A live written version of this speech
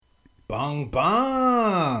Bung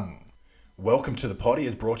bung! Welcome to the Potty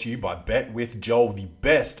is brought to you by Bet with Joel, the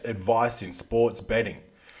best advice in sports betting.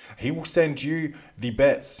 He will send you the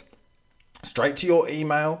bets straight to your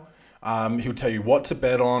email. He'll tell you what to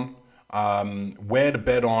bet on, where to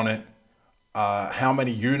bet on it, how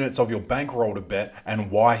many units of your bankroll to bet,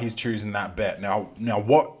 and why he's choosing that bet. Now,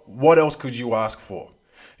 what else could you ask for?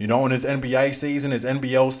 You know, in his NBA season, his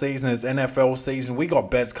NBL season, his NFL season, we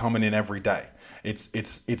got bets coming in every day.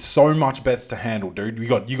 It's so much bets to handle, dude. You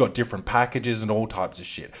got different packages and all types of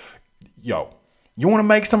shit. Yo, you want to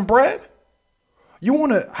make some bread? You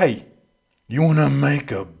want to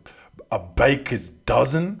make a baker's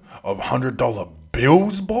dozen of $100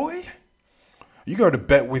 bills, boy? You go to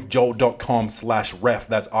betwithjoel.com/ref,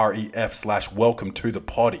 that's REF /welcome to the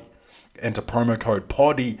potty. Enter promo code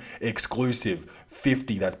potty exclusive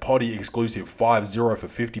 50, that's potty exclusive 50 for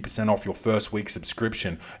 50% off your first week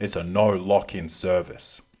subscription. It's a no lock-in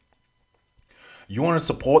service. You want to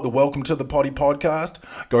support the Welcome to the Potty podcast?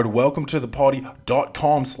 Go to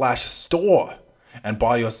welcometothepotty.com/store and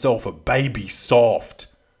buy yourself a baby soft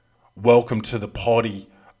Welcome to the Potty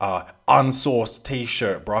unsourced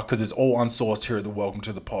t-shirt, bro, because it's all unsourced here at the Welcome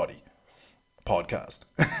to the Potty podcast.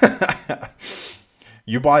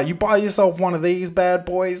 You buy yourself one of these bad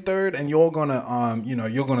boys, dude, and you're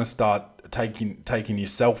gonna start taking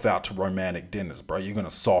yourself out to romantic dinners, bro. You're gonna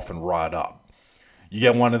soften right up. You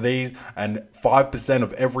get one of these, and 5%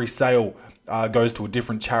 of every sale goes to a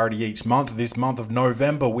different charity each month. This month of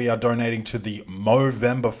November, we are donating to the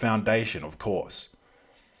Movember Foundation, of course.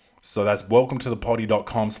 So that's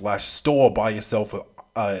welcometothepotty.com/store. Buy yourself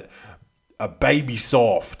a baby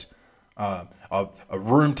soft, a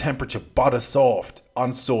room temperature butter soft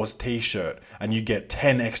unsourced t-shirt, and you get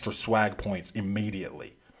 10 extra swag points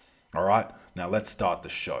immediately. All right, now let's start the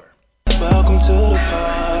show. Welcome to the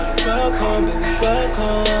party, welcome baby,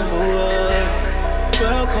 welcome,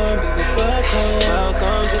 welcome baby,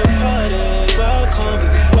 welcome to the party, welcome baby,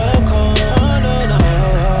 welcome,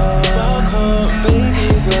 welcome baby,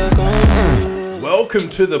 Welcome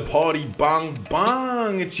to the party, bung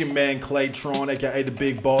bung. It's your man Claytron, aka the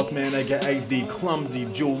big boss man, aka the clumsy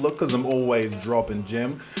jeweler, cause I'm always dropping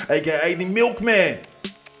gem, aka the milkman,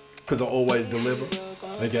 cause I always deliver,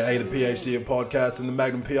 aka the PhD of podcasting, the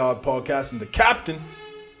Magnum PR of podcasting, the captain,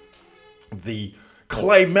 the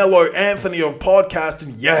Clay Mello Anthony of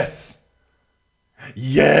podcasting. Yes.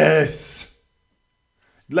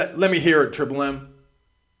 Let me hear it, Triple M.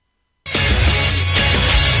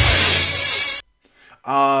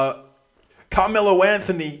 Carmelo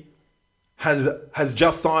Anthony has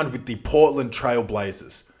just signed with the Portland Trail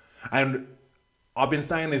Blazers. And I've been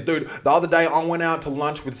saying this, dude. The other day I went out to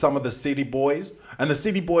lunch with some of the city boys. And the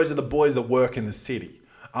city boys are the boys that work in the city.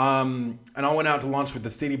 And I went out to lunch with the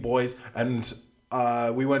city boys, and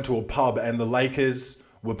we went to a pub, and the Lakers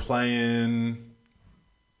were playing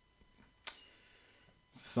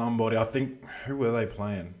somebody. I think, who were they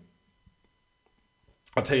playing?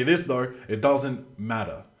 I'll tell you this though, it doesn't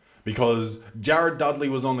matter, because Jared Dudley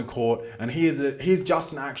was on the court, and he's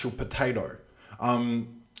just an actual potato,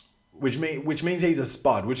 which means he's a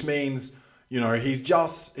spud, which means, you know, he's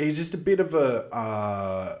just a bit of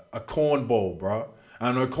a cornball, bro.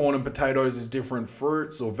 I know corn and potatoes is different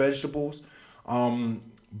fruits or vegetables, or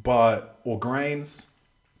grains,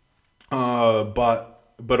 but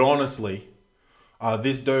honestly.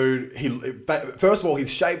 This dude, first of all,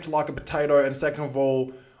 he's shaped like a potato, and second of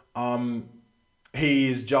all,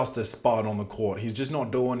 he's just a spud on the court. He's just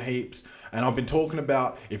not doing heaps. And I've been talking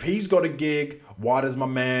about, if he's got a gig, why does my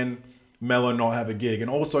man Melo not have a gig?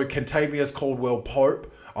 And also, Kentavious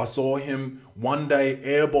Caldwell-Pope, I saw him one day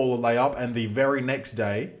airball a layup, and the very next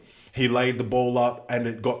day, he laid the ball up, and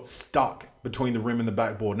it got stuck between the rim and the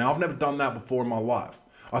backboard. Now, I've never done that before in my life.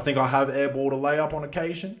 I think I have airballed a layup on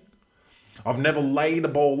occasion. I've never laid a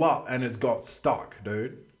ball up and it's got stuck,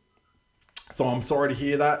 dude. So I'm sorry to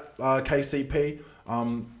hear that, KCP.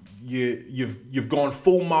 You've gone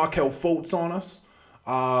full Markelle Fultz on us.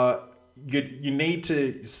 You need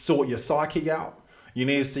to sort your psyche out. You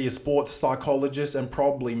need to see a sports psychologist, and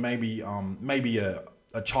probably maybe a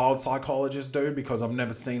child psychologist, dude, because I've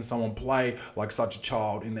never seen someone play like such a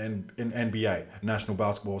child in NBA, National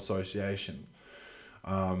Basketball Association.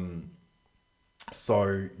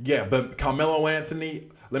 So, yeah, but Carmelo Anthony,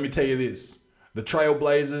 let me tell you this. The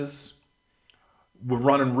Trailblazers were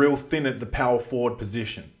running real thin at the power forward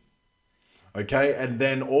position. Okay? And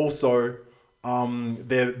then also,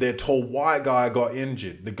 their tall white guy got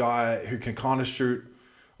injured. The guy who can kind of shoot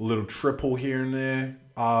a little triple here and there.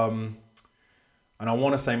 And I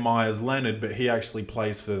want to say Myers Leonard, but he actually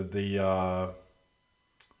plays for the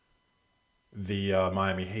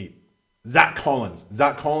Miami Heat. Zach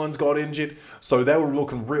Collins got injured, so they were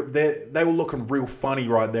looking real funny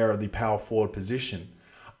right there at the power forward position.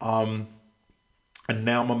 And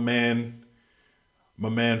now my man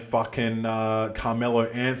fucking Carmelo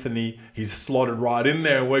Anthony, he's slotted right in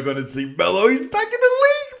there. We're gonna see Melo. He's back in the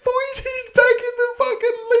league, boys. He's back in the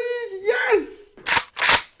fucking league. Yes.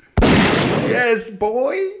 Yes,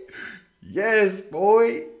 boy. Yes,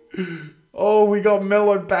 boy. Oh, we got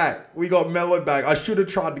Melo back. I should have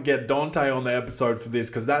tried to get Dante on the episode for this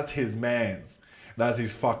because that's his mans. That's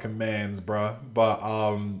his fucking mans, bruh. But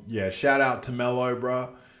yeah, shout out to Melo, bruh.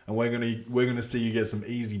 And we're gonna see you get some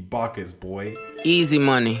easy buckets, boy. Easy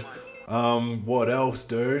money. What else,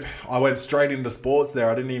 dude? I went straight into sports there.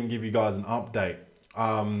 I didn't even give you guys an update.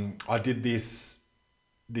 I did this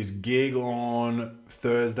gig on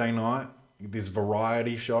Thursday night, this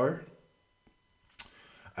variety show.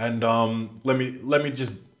 And let me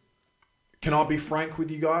just, can I be frank with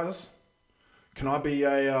you guys? Can I be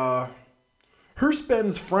who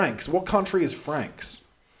spends francs? What country is francs?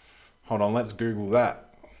 Hold on, let's Google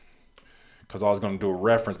that. Because I was going to do a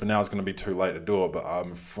reference, but now it's going to be too late to do it. But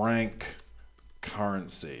franc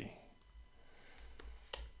currency.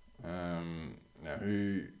 Now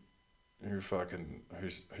who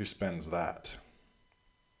spends that?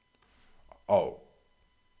 Oh.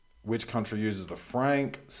 Which country uses the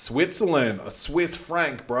franc? Switzerland. A Swiss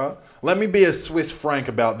franc, bruh. Let me be a Swiss franc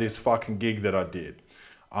about this fucking gig that I did.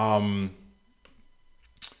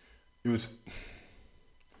 It was...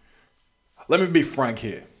 Let me be frank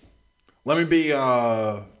here. Let me be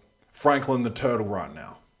Franklin the Turtle right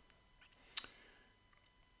now.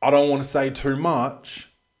 I don't want to say too much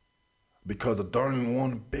because I don't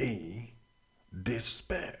want to be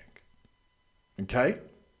disrespect. Okay?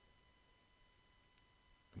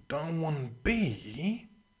 Don't want to be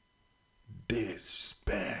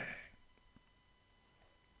disrespect.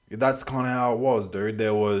 That's kind of how it was, dude.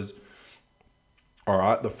 There was, all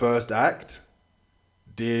right, the first act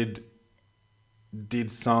did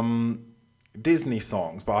some Disney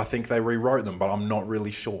songs, but I think they rewrote them, but I'm not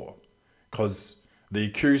really sure because the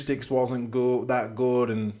acoustics wasn't that good,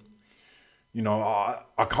 and you know,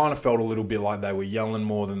 I kind of felt a little bit like they were yelling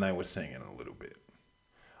more than they were singing a little bit.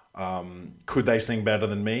 Could they sing better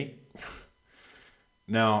than me?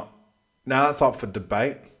 Now that's up for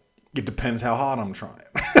debate. It depends how hard I'm trying.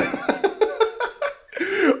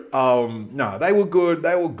 No, they were good,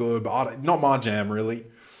 but not my jam really.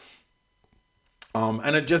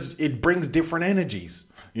 And it brings different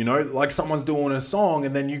energies, you know, like someone's doing a song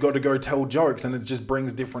and then you got to go tell jokes and it just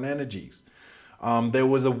brings different energies. There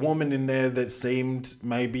was a woman in there that seemed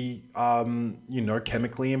maybe,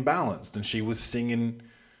 chemically imbalanced, and she was singing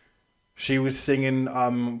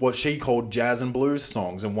what she called jazz and blues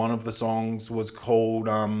songs. And one of the songs was called,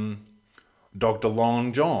 Dr.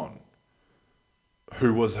 Long John,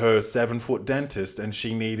 who was her 7-foot dentist, and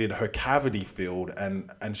she needed her cavity filled, and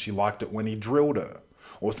she liked it when he drilled her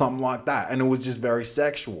or something like that. And it was just very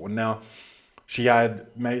sexual. And now she had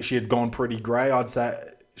gone pretty gray. I'd say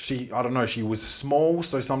she was small.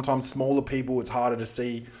 So sometimes smaller people, it's harder to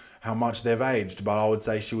see how much they've aged, but I would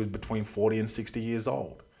say she was between 40 and 60 years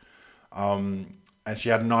old. And she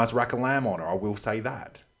had a nice rack of lamb on her. I will say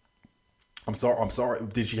that. I'm sorry.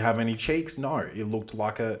 Did she have any cheeks? No. It looked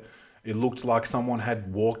like someone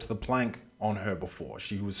had walked the plank on her before.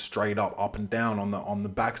 She was straight up and down on the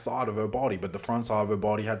back side of her body, but the front side of her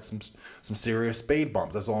body had some serious speed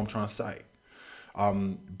bumps. That's all I'm trying to say.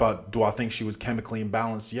 But do I think she was chemically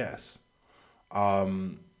imbalanced? Yes.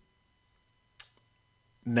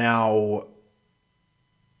 Now,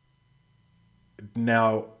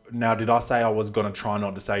 did I say I was going to try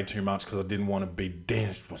not to say too much because I didn't want to be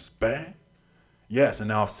disrespect? Yes, and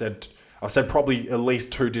now I've said probably at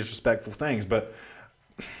least 2 disrespectful things, but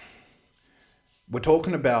we're just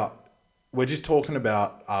talking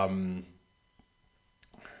about,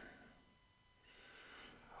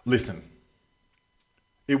 listen,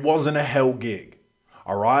 it wasn't a hell gig,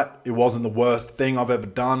 all right? It wasn't the worst thing I've ever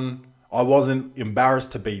done. I wasn't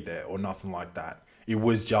embarrassed to be there or nothing like that. It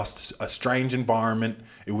was just a strange environment.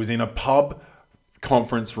 It was in a pub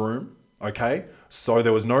conference room, okay? So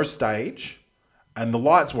there was no stage and the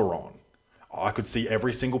lights were on. I could see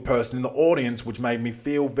every single person in the audience, which made me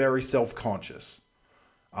feel very self-conscious.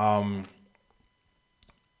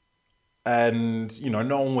 And, you know,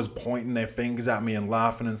 no one was pointing their fingers at me and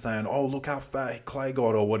laughing and saying, oh, look how fat Clay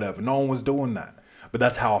got or whatever. No one was doing that. But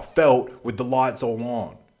that's how I felt with the lights all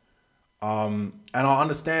on. And I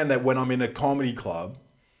understand that when I'm in a comedy club,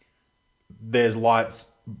 there's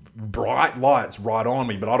bright lights right on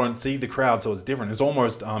me, but I don't see the crowd, so it's different. It's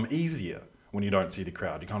almost easier when you don't see the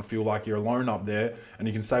crowd. You kind of feel like you're alone up there and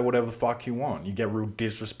you can say whatever the fuck you want. You get real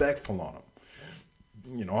disrespectful on them.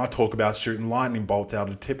 You know, I talk about shooting lightning bolts out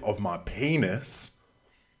of the tip of my penis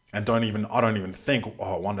and I don't even think,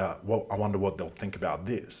 I wonder what they'll think about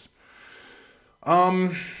this.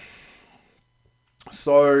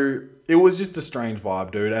 So it was just a strange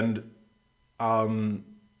vibe, dude. And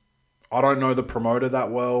I don't know the promoter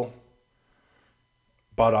that well,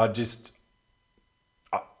 but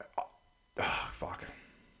fuck.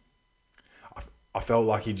 I felt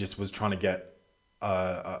like he just was trying to get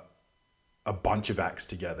a bunch of acts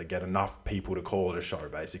together, get enough people to call it a show,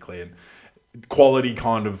 basically, and quality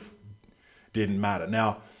kind of didn't matter.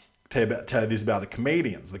 Now, tell you this about the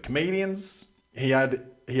comedians. The comedians, he had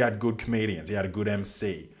good comedians. He had a good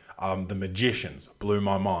MC. The Magicians blew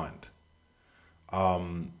my mind. A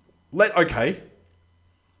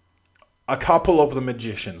couple of the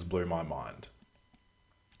Magicians blew my mind.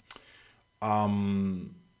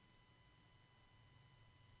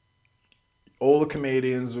 All the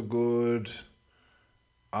comedians were good.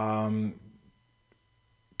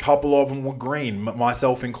 Couple of them were green,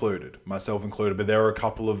 myself included. But there were a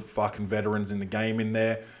couple of fucking veterans in the game in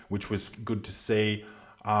there, which was good to see.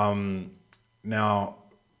 Now,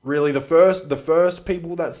 really, the first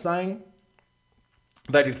people that sang,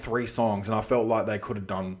 they did 3 songs, and I felt like they could have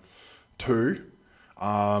done 2.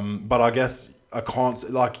 But I guess a concert,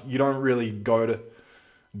 like, you don't really go to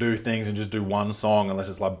do things and just do one song unless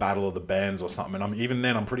it's like Battle of the Bands or something. And even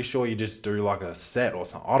then, I'm pretty sure you just do like a set or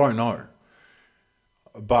something. I don't know.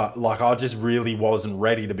 But like, I just really wasn't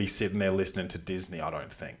ready to be sitting there listening to Disney, I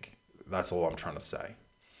don't think. That's all I'm trying to say.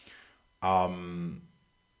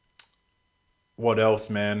 What else,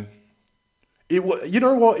 man? You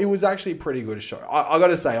know what? It was actually a pretty good show. I got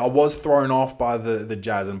to say, I was thrown off by the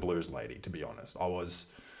jazz and blues lady, to be honest. I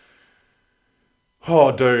was...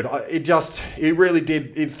 Oh, dude, it really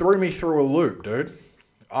did. It threw me through a loop, dude.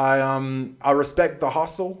 I respect the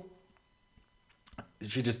hustle.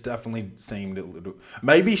 She just definitely seemed a little...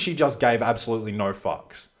 Maybe she just gave absolutely no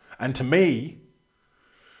fucks. And to me,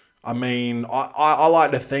 I mean, I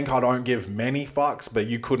like to think I don't give many fucks, but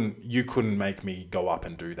you couldn't make me go up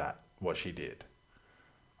and do that, what she did.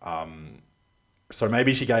 So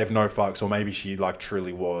maybe she gave no fucks, or maybe she like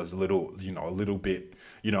truly was a little bit,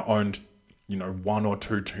 owned, 1 or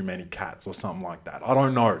 2 too many cats or something like that. I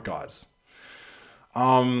don't know, guys.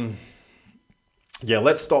 Yeah,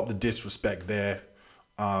 let's stop the disrespect there.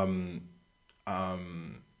 And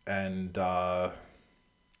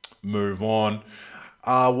move on.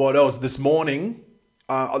 What else? This morning,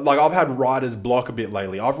 I've had writer's block a bit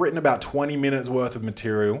lately. I've written about 20 minutes worth of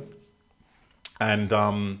material, and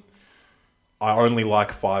I only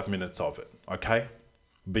like 5 minutes of it. Okay,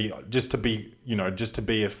 just to be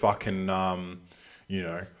a fucking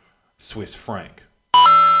Swiss franc.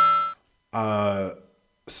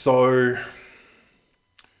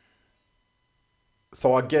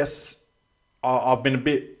 So I guess I've been a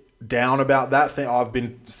bit down about that thing. I've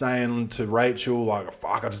been saying to Rachel, like,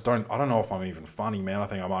 fuck, I don't know if I'm even funny, man. I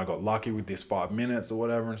think I might have got lucky with this 5 minutes or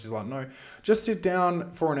whatever. And she's like, no, just sit down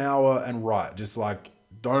for an hour and write. Just like,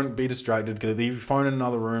 don't be distracted. Leave your phone in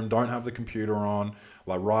another room. Don't have the computer on.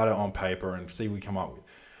 Like, write it on paper and see what we come up with.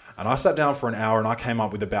 And I sat down for an hour and I came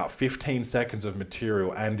up with about 15 seconds of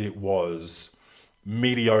material, and it was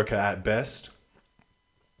mediocre at best.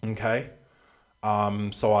 Okay.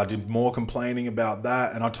 So I did more complaining about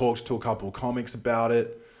that, and I talked to a couple of comics about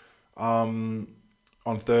it on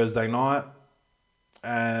Thursday night,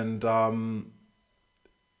 and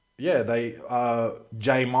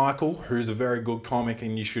Jay Michael, who's a very good comic,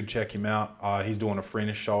 and you should check him out. He's doing a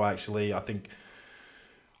Fringe show, actually. I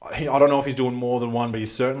don't know if he's doing more than one, but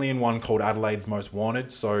he's certainly in one called Adelaide's Most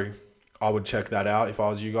Wanted, so I would check that out if I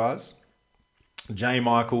was you guys. Jay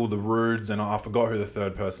Michael, The Rudes, and I forgot who the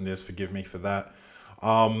third person is. Forgive me for that.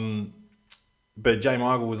 But Jay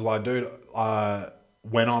Michael was like, dude,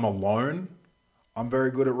 when I'm alone, I'm very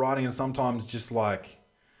good at writing, and sometimes he's just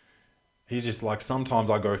like, sometimes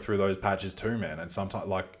I go through those patches too, man. And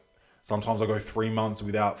sometimes I go 3 months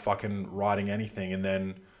without fucking writing anything, and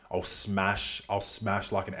then I'll smash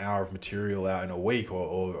like an hour of material out in a week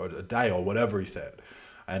or a day or whatever he said.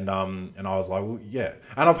 And I was like, well, yeah.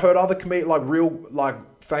 And I've heard other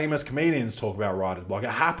famous comedians talk about writer's block. It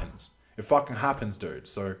happens. It fucking happens, dude.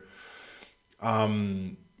 So,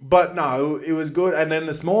 but no, it was good. And then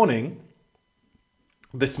this morning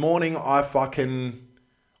I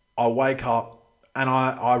wake up and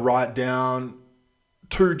I write down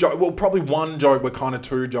 2 jokes. Well, probably one joke, but kind of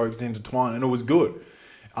 2 jokes intertwined, and it was good.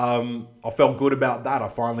 I felt good about that. I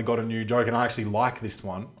finally got a new joke, and I actually like this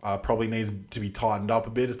one. Probably needs to be tightened up a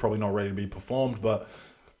bit. It's probably not ready to be performed, but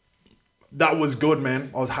that was good, man.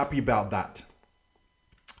 I was happy about that.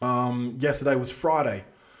 Yesterday was Friday,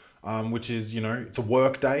 which is, it's a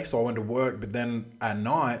work day, so I went to work. But then at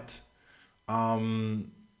night,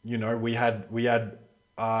 we had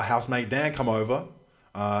housemate Dan come over,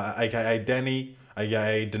 aka Denny,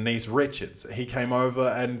 aka Denise Richards. He came over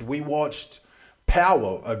and we watched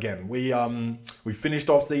Power again. We finished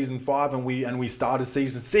off season 5 and we started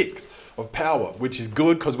season 6 of Power, which is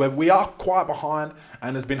good because we are quite behind,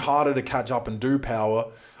 and it's been harder to catch up and do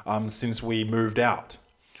Power since we moved out.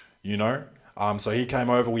 So he came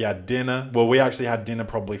over. We had dinner. Well, we actually had dinner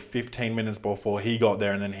probably 15 minutes before he got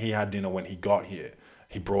there, and then he had dinner when he got here.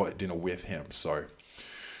 He brought dinner with him, so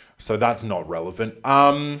that's not relevant.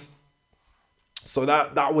 So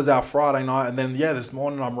that was our Friday night, and then this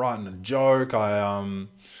morning I'm writing a joke. I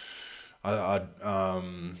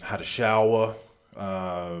had a shower,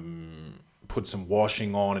 put some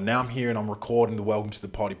washing on, and now I'm here and I'm recording the Welcome to the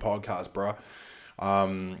Potty podcast, bro.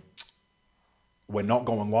 We're not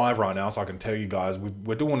going live right now, so I can tell you guys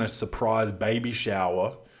we're doing a surprise baby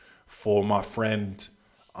shower for my friend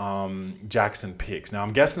Jackson Picks. Now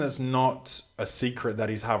I'm guessing it's not a secret that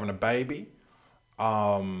he's having a baby.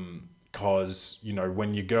 Because,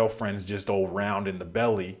 when your girlfriend's just all round in the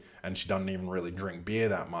belly and she doesn't even really drink beer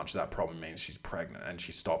that much, that probably means she's pregnant, and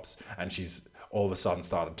she stops and she's all of a sudden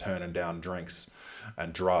started turning down drinks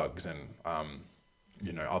and drugs and,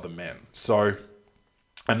 other men. So,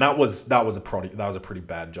 and that was a pretty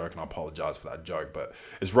bad joke, and I apologize for that joke, but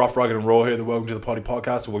it's rough, rugged and raw here. The Welcome to the Potty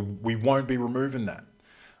podcast. So we won't be removing that.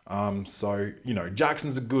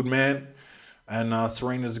 Jackson's a good man and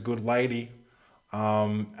Serena's a good lady.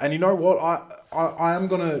 And you know what? I am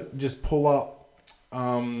going to just pull up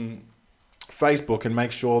Facebook and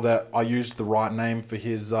make sure that I used the right name for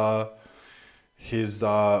his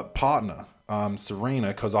partner, Serena,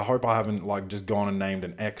 because I hope I haven't just gone and named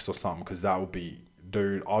an X or something, because that would be,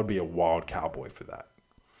 dude, I'd be a wild cowboy for that.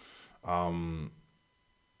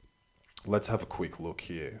 Let's have a quick look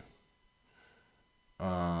here.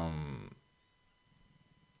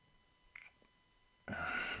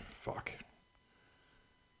 Fuck.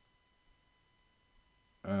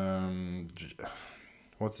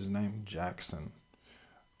 What's his name? Jackson.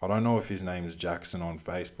 I don't know if his name's Jackson on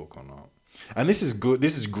Facebook or not. And this is good.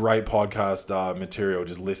 This is great podcast material.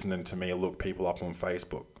 Just listening to me look people up on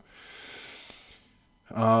Facebook.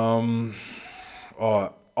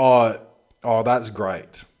 That's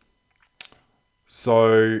great.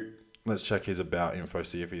 So let's check his about info.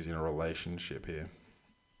 See if he's in a relationship here.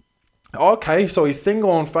 Okay, so he's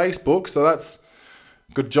single on Facebook. So that's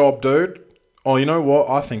good job, dude. Oh, you know what?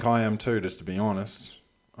 I think I am too, just to be honest.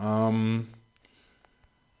 And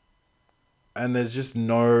there's just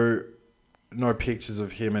no pictures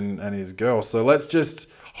of him and his girl. So let's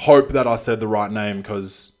just hope that I said the right name,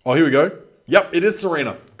 because... Oh, here we go. Yep, it is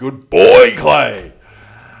Serena. Good boy, Clay.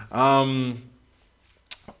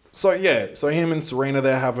 So him and Serena,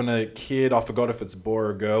 they're having a kid. I forgot if it's a boy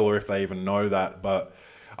or a girl, or if they even know that. But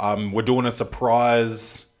we're doing a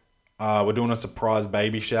surprise...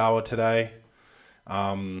 baby shower today.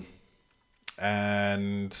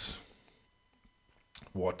 And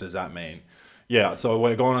what does that mean? Yeah, so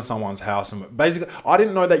we're going to someone's house, and basically, I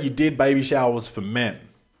didn't know that you did baby showers for men.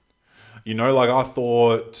 I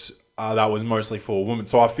thought that was mostly for women.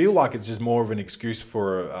 So I feel like it's just more of an excuse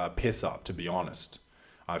for a piss up, to be honest.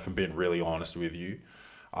 If I'm being really honest with you.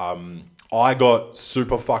 I got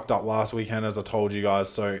super fucked up last weekend, as I told you guys.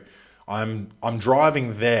 So I'm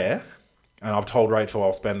driving there. And I've told Rachel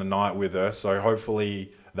I'll spend the night with her, so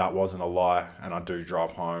hopefully that wasn't a lie, and I do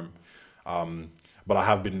drive home. But I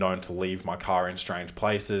have been known to leave my car in strange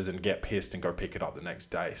places and get pissed and go pick it up the next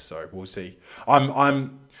day. So we'll see. I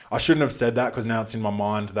shouldn't have said that, because now it's in my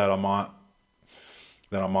mind that I might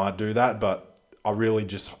do that. But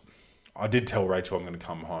I did tell Rachel I'm going to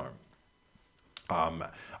come home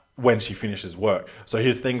when she finishes work. So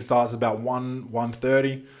his thing starts about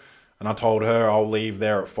 1:30. And I told her I'll leave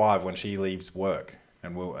there at 5 when she leaves work,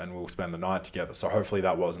 and we'll spend the night together. So hopefully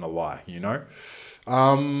that wasn't a lie,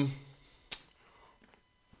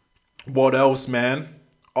 What else, man?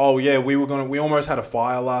 Oh yeah, we almost had a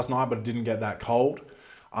fire last night, but it didn't get that cold.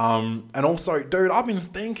 And also, dude, I've been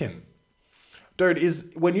thinking,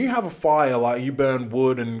 is when you have a fire, you burn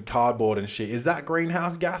wood and cardboard and shit, is that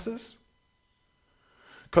greenhouse gases?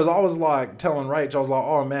 Because I was telling Rach, I was like,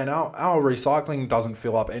 oh man, our recycling doesn't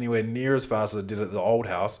fill up anywhere near as fast as it did at the old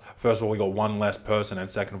house. First of all, we got one less person, and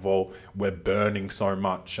second of all, we're burning so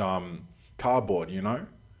much cardboard, And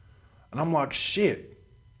I'm like, shit.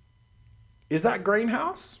 is that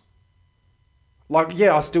greenhouse? Like,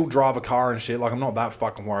 yeah, I still drive a car and shit. Like, I'm not that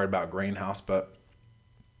fucking worried about greenhouse, but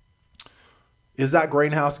is that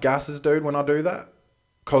greenhouse gases, dude, when I do that?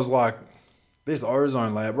 Because, like, this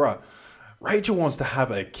ozone layer, bro. Rachel wants to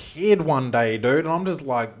have a kid one day, dude. And I'm just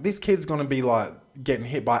like, this kid's going to be, like, getting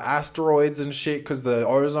hit by asteroids and shit because the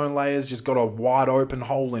ozone layer's just got a wide open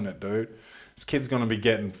hole in it, dude. This kid's going to be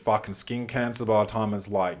getting fucking skin cancer by the time it's,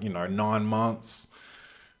 like, 9 months.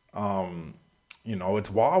 It's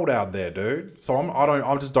wild out there, dude. So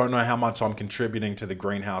I just don't know how much I'm contributing to the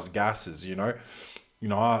greenhouse gases,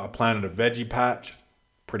 I planted a veggie patch.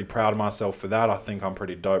 Pretty proud of myself for that. I think I'm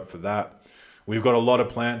pretty dope for that. We've got a lot of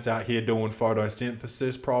plants out here doing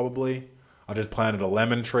photosynthesis, probably. I just planted a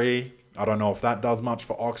lemon tree. I don't know if that does much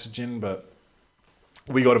for oxygen, but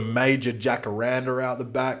we got a major jacaranda out the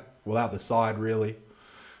back. Well, out the side, really.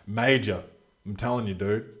 Major. I'm telling you,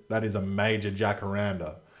 dude. That is a major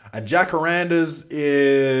jacaranda. And jacarandas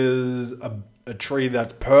is a tree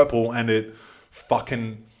that's purple and it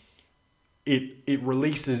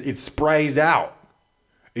releases, it sprays out.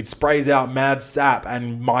 It sprays out mad sap.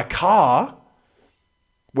 And my car,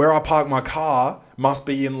 where I park my car, must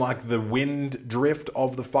be in like the wind drift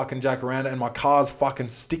of the fucking jacaranda. And my car's fucking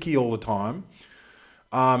sticky all the time.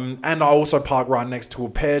 And I also park right next to a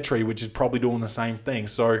pear tree, which is probably doing the same thing.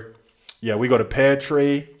 So, yeah, we got a pear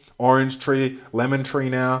tree, orange tree, lemon tree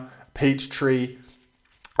now, peach tree,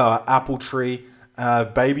 apple tree,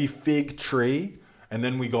 baby fig tree. And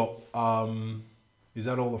then we got, is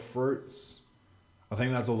that all the fruits? I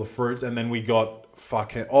think that's all the fruits. And then we got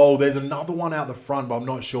there's another one out the front, but I'm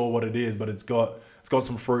not sure what it is, but it's got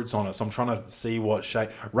some fruits on it. So I'm trying to see what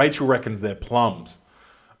shape. Rachel reckons they're plums.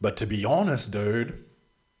 But to be honest, dude,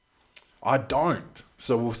 I don't.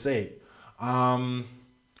 So we'll see.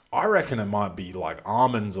 I reckon it might be like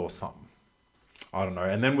almonds or something. I don't know.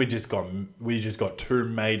 And then we just got two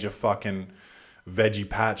major fucking veggie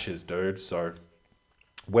patches, dude. So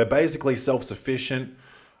we're basically self-sufficient.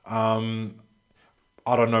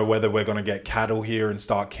 I don't know whether we're going to get cattle here and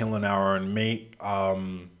start killing our own meat.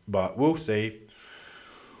 But we'll see.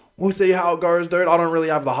 We'll see how it goes, dude. I don't really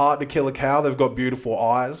have the heart to kill a cow. They've got beautiful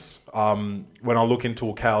eyes. When I look into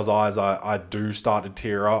a cow's eyes, I do start to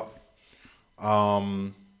tear up.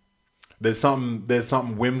 There's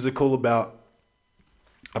something whimsical about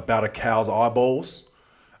a cow's eyeballs.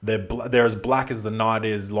 They're as black as the night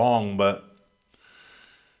is long, but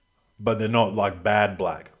they're not like bad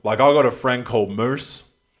black. Like I got a friend called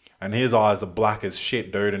Moose, and his eyes are black as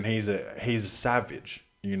shit, dude. And he's a savage,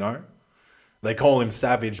 They call him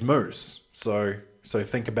Savage Moose. So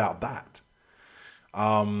think about that.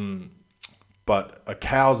 But a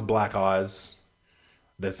cow's black eyes,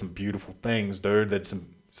 there's some beautiful things, dude. There's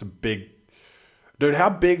some big... Dude, how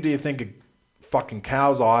big do you think a fucking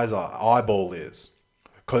cow's eyeball is?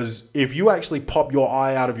 Because if you actually pop your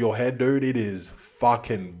eye out of your head, dude, it is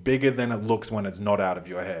fucking bigger than it looks when it's not out of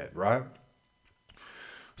your head, right?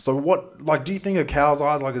 So do you think a cow's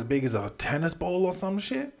eye is like as big as a tennis ball or some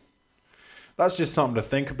shit? That's just something to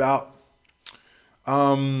think about.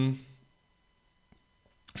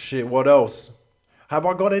 Shit, what else? Have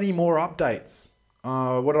I got any more updates?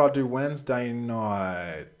 What did I do Wednesday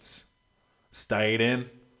night? Stayed in.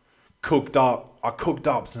 Cooked up. I cooked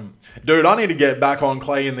up some... Dude, I need to get back on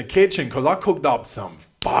Clay in the kitchen because I cooked up some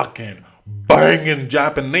fucking banging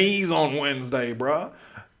Japanese on Wednesday, bruh.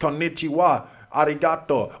 Konnichiwa.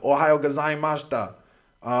 Arigato. Ohayo gozaimashita.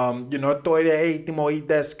 Toire eiti mo ii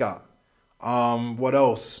desu ka? What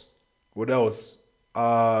else?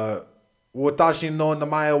 Watashi no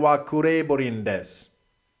namae wa Kureborin desu.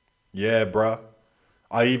 Yeah, bruh.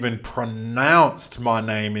 I even pronounced my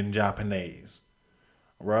name in Japanese.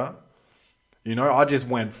 Bruh. I just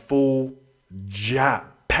went full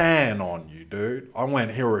Japan on you, dude. I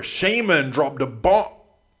went Hiroshima and dropped a bomb.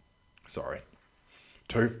 Sorry.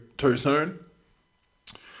 Too soon?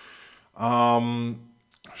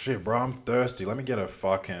 Shit, bro, I'm thirsty. Let me get a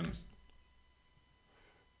fucking...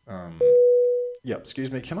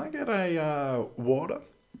 excuse me. Can I get a water?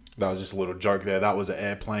 That was just a little joke there. That was an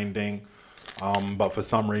airplane ding. But for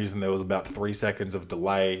some reason, there was about 3 seconds of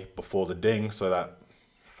delay before the ding, so that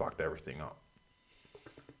fucked everything up.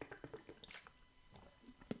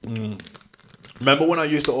 Remember when I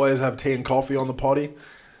used to always have tea and coffee on the potty?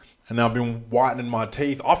 And I've been whitening my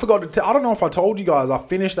teeth. I forgot to I don't know if I told you guys, I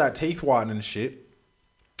finished that teeth whitening shit.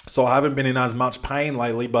 So I haven't been in as much pain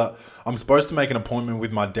lately, but I'm supposed to make an appointment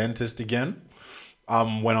with my dentist again.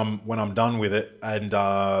 When I'm done with it. And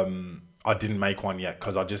I didn't make one yet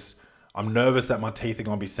because I'm nervous that my teeth are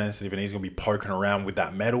going to be sensitive and he's going to be poking around with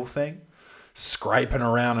that metal thing, scraping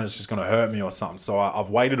around, and it's just going to hurt me or something. So I've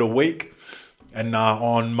waited a week. And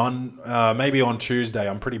maybe on Tuesday,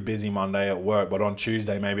 I'm pretty busy Monday at work, but on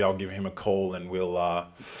Tuesday maybe I'll give him a call and we'll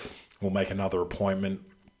make another appointment.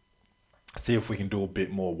 See if we can do a bit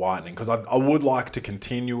more whitening, because I would like to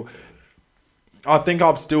continue. I think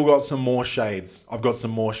I've still got some more shades. I've got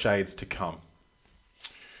some more shades to come.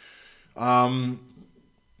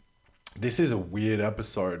 This is a weird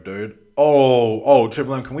episode, dude. Oh,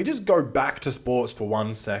 Triple M, can we just go back to sports for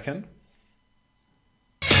 1 second?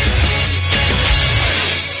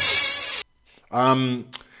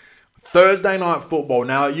 Thursday night football.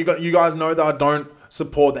 Now, you guys know that I don't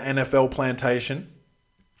support the NFL plantation.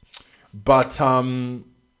 But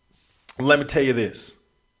let me tell you this.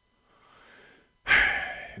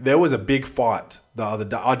 There was a big fight the other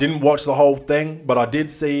day. I didn't watch the whole thing, but I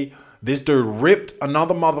did see this dude ripped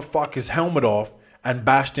another motherfucker's helmet off and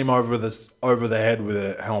bashed him over the head with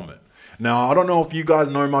a helmet. Now, I don't know if you guys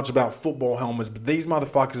know much about football helmets, but these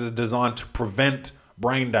motherfuckers are designed to prevent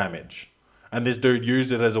brain damage. And this dude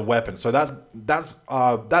used it as a weapon. So that's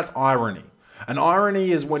irony. And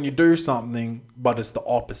irony is when you do something, but it's the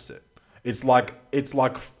opposite. It's like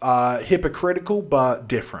hypocritical, but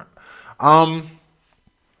different.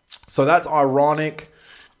 So that's ironic.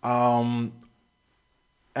 And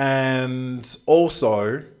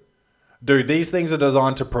also, dude, these things are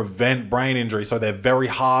designed to prevent brain injury. So they're very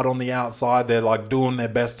hard on the outside. They're like doing their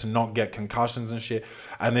best to not get concussions and shit.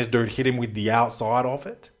 And this dude hit him with the outside of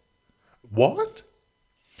it. What?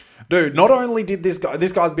 Dude, not only did this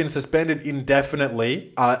guy's been suspended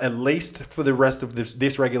indefinitely, at least for the rest of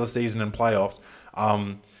this regular season and playoffs.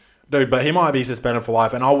 Dude, but he might be suspended for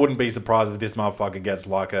life, and I wouldn't be surprised if this motherfucker gets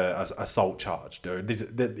like a assault charge, dude.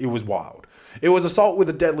 It was wild. It was assault with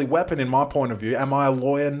a deadly weapon in my point of view. Am I a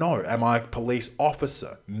lawyer? No. Am I a police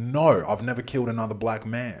officer? No. I've never killed another black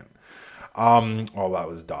man. Oh, that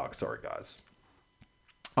was dark. Sorry, guys.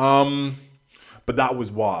 But that was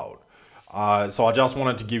wild. So I just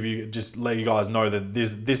wanted to let you guys know that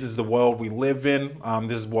this is the world we live in.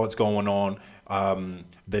 This is what's going on.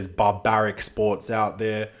 There's barbaric sports out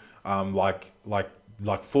there, like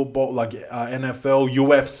football, like NFL,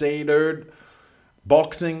 UFC, dude,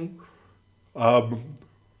 boxing.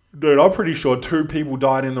 Dude, I'm pretty sure 2 people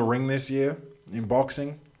died in the ring this year in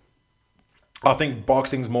boxing. I think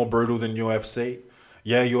boxing's more brutal than UFC.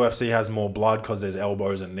 Yeah, UFC has more blood because there's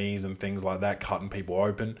elbows and knees and things like that, cutting people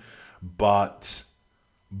open. But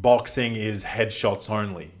boxing is headshots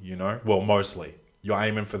only, you know? Well, mostly. You're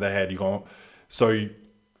aiming for the head.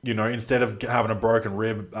 Instead of having a broken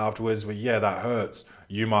rib afterwards, well, yeah, that hurts.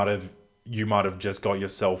 You might have just got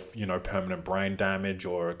yourself, permanent brain damage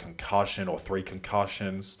or a concussion or 3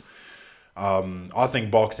 concussions. I think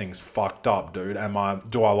boxing's fucked up, dude.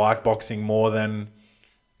 Do I like boxing more than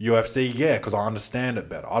UFC? Yeah, because I understand it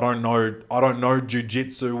better. I don't know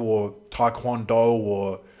jiu-jitsu or taekwondo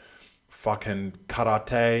or fucking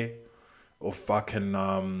karate or fucking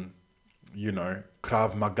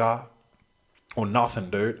Krav Maga or nothing,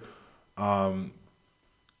 dude.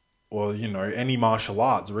 Or any martial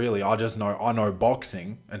arts really. I know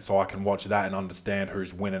boxing, and so I can watch that and understand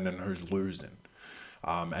who's winning and who's losing,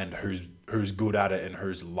 and who's good at it and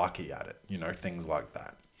who's lucky at it. Things like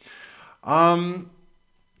that.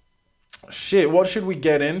 Shit, what should we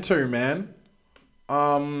get into, man?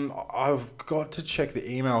 I've got to check the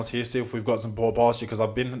emails here, see if we've got some poor posture, because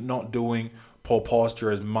I've been not doing poor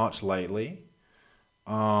posture as much lately.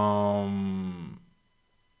 Wow,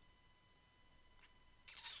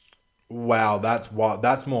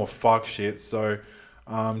 that's more fuck shit. So,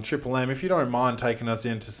 Triple M, if you don't mind taking us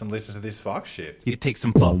into some listen to this fuck shit. You take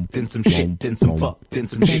some fuck, then some shit, then some fuck, then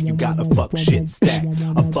some shit. You got a fuck shit stack,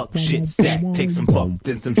 a fuck shit stack. Take some fuck,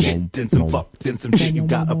 then some shit, then some fuck, then some shit. You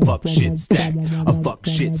got a fuck shit stack, a fuck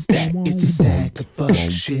shit stack. It's a stack of fuck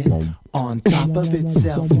shit on top of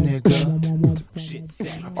itself, nigga.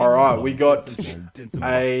 All right, we got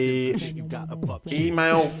a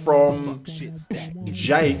email from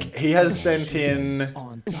Jake. He has sent in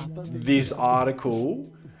this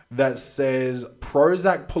article that says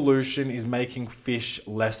Prozac pollution is making fish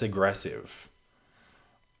less aggressive.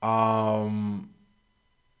 Although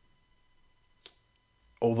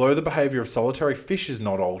the behavior of solitary fish is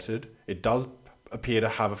not altered, it does appear to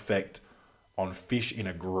have effect on fish in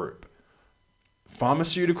a group.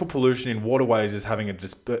 Pharmaceutical pollution in waterways is having a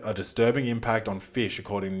disturbing impact on fish,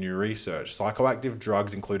 according to new research. Psychoactive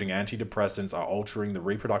drugs, including antidepressants, are altering the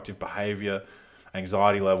reproductive behavior,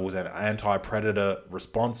 anxiety levels, and anti-predator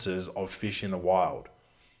responses of fish in the wild,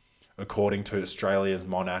 according to Australia's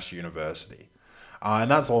Monash University.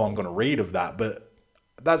 And that's all I'm going to read of that, but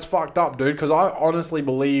that's fucked up, dude, because I honestly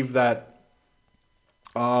believe that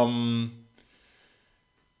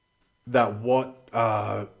what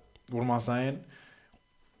am I saying?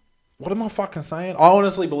 What am I fucking saying? I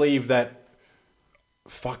honestly believe that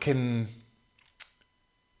fucking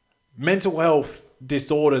mental health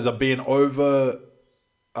disorders are being over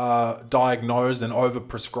diagnosed and over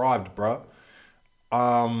prescribed, bro.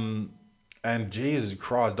 And Jesus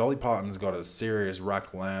Christ, Dolly Parton's got a serious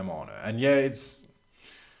rack lamb on her. And yeah, it's,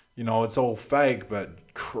 you know, it's all fake,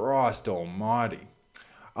 but Christ almighty.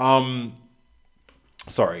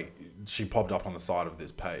 Sorry, she popped up on the side of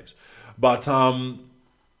this page. But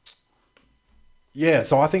yeah,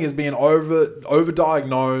 so I think it's being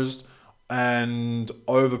overdiagnosed and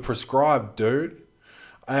overprescribed, dude.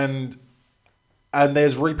 And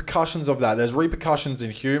there's repercussions of that. There's repercussions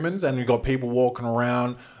in humans, and we've got people walking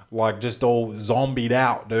around like just all zombied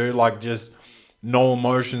out, dude. Like just no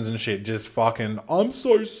emotions and shit. Just fucking, I'm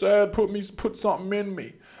so sad, put something in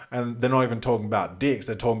me. And they're not even talking about dicks.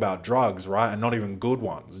 They're talking about drugs, right? And not even good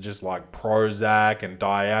ones. Just like Prozac and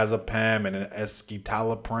diazepam and an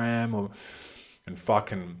escitalopram and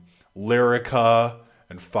fucking Lyrica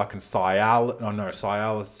and fucking Cialis. Oh no,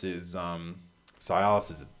 Cialis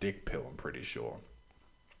is a dick pill, I'm pretty sure.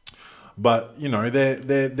 But you know,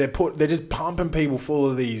 they're just pumping people full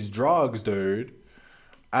of these drugs, dude.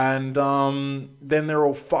 And then they're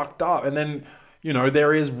all fucked up. And then, you know,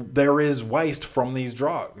 there is waste from these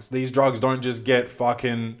drugs. These drugs don't just get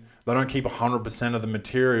fucking, they don't keep 100% of the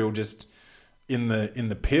material just in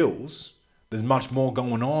the pills. There's much more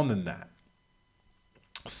going on than that.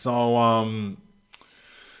 So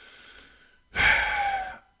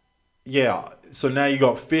yeah, so now you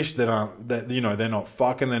got fish that you know, they're not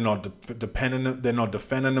fucking, they're not dependent, they're not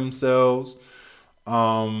defending themselves,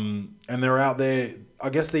 and they're out there. I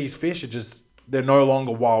guess these fish are just, they're no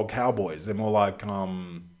longer wild cowboys. They're more like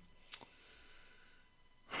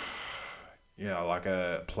yeah,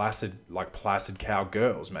 like placid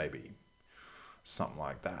cowgirls, maybe something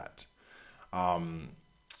like that. I'm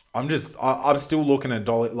still looking at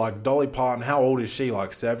Dolly Parton. How old is she?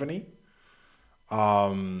 Like 70.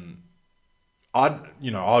 I'd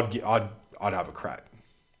have a crack.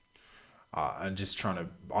 I'm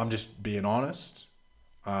just being honest.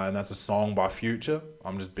 And that's a song by Future.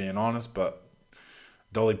 I'm just being honest, but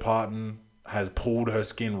Dolly Parton has pulled her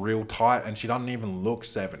skin real tight, and she doesn't even look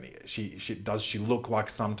 70. She look like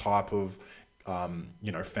some type of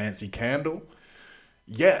fancy candle?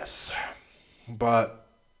 Yes. But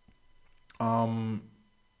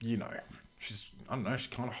she's kind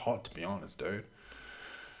of hot, to be honest, dude.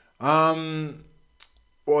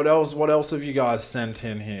 What else have you guys sent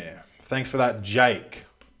in here? Thanks for that, Jake.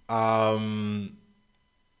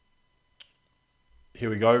 Here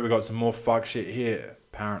we go. We got some more fuck shit here,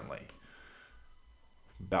 apparently.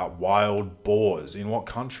 About wild boars. In what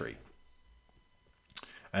country?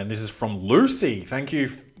 And this is from Lucy. Thank you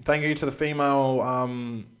to the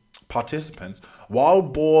female participants.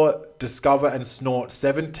 Wild boar discover and snort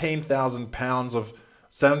 17,000 pounds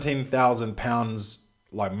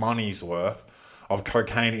like money's worth of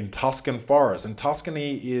cocaine in Tuscan forest. And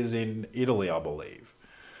Tuscany is in Italy, I believe.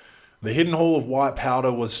 The hidden haul of white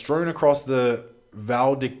powder was strewn across the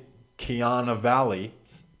Val di Chiana Valley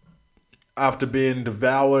after being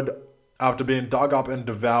dug up and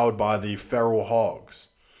devoured by the feral hogs.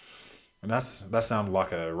 And that sounded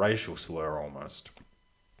like a racial slur almost.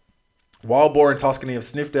 Wild boar in Tuscany have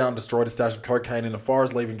sniffed out and destroyed a stash of cocaine in the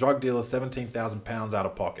forest, leaving drug dealers 17,000 pounds out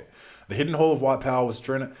of pocket. The hidden haul of white powder was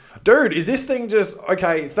strewn. Dude, is this thing just...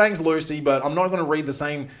 Okay, thanks, Lucy, but I'm not going to read the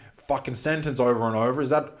same fucking sentence over and over. Is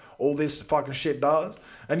that all this fucking shit does?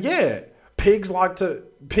 And yeah, pigs like to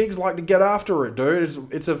get after it,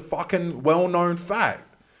 dude. It's a fucking well-known fact.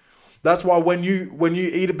 That's why when you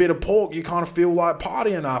eat a bit of pork, you kind of feel like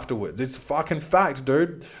partying afterwards. It's a fucking fact,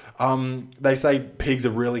 dude. They say pigs are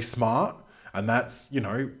really smart, and that's,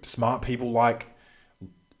 smart people know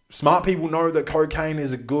that cocaine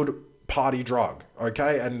is a good party drug,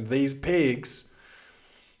 okay? And these pigs,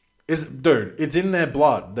 it's in their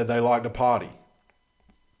blood that they like to party.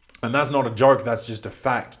 And that's not a joke, that's just a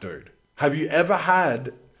fact, dude. Have you ever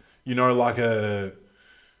had, like a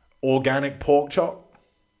organic pork chop?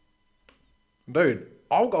 Dude,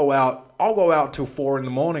 I'll go out till 4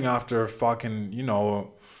 a.m. after a fucking,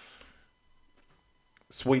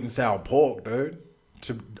 sweet and sour pork, dude.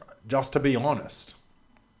 Just to be honest.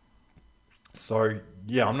 So,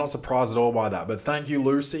 yeah, I'm not surprised at all by that. But thank you,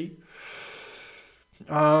 Lucy.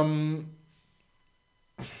 And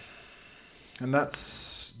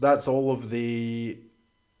that's all of the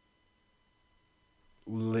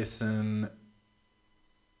listen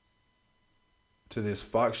to this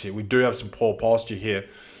fuck shit. We do have some poor posture here.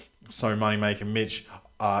 So Money Maker Mitch,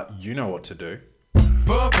 you know what to do.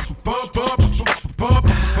 Poor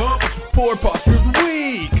posture of the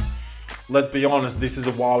week. Let's be honest, this is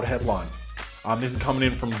a wild headline. This is coming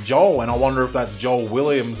in from Joel, and I wonder if that's Joel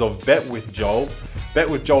Williams of Bet with Joel.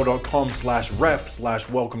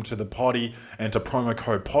 betwithjoel.com/ref/welcome to the potty, enter promo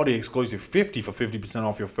code potty exclusive 50 for 50%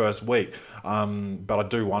 off your first week. But I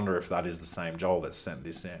do wonder if that is the same Joel that sent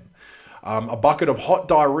this in. A bucket of hot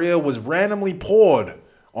diarrhea was randomly poured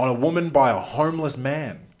on a woman by a homeless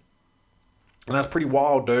man. And that's pretty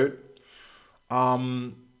wild, dude.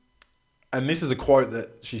 And this is a quote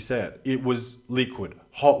that she said. It was liquid,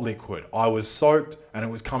 hot liquid. I was soaked and it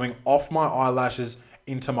was coming off my eyelashes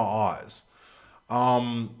into my eyes.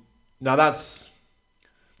 Now it's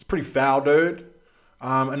pretty foul, dude.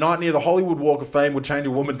 A night near the Hollywood Walk of Fame would change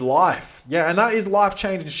a woman's life. Yeah, and that is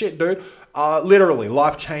life-changing shit, dude. Literally,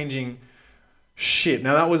 life-changing shit.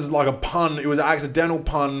 Now that was like a pun. It was an accidental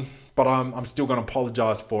pun, but I'm still going to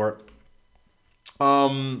apologize for it.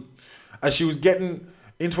 As she was getting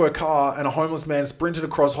into her car and a homeless man sprinted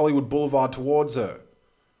across Hollywood Boulevard towards her.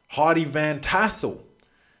 Heidi Van Tassel.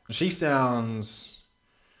 She sounds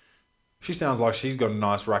like she's got a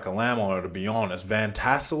nice rack of lamb on her, to be honest. Van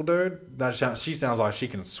Tassel, dude. She sounds like she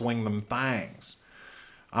can swing them things.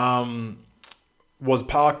 Was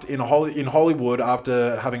parked in Hollywood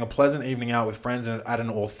after having a pleasant evening out with friends at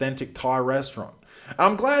an authentic Thai restaurant. And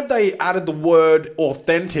I'm glad they added the word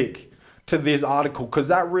authentic to this article, because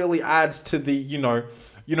that really adds to the, the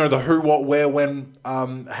who, what, where, when,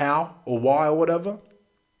 how, or why, or whatever.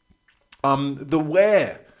 The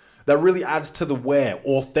where. That really adds to the where.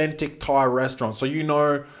 Authentic Thai restaurant. So you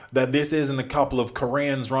know that this isn't a couple of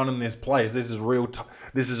Koreans running this place. This is real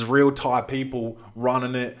Thai people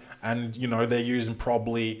running it. And, they're using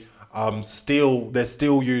probably, they're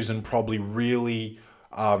still using probably really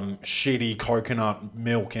shitty coconut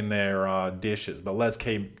milk in their dishes. But let's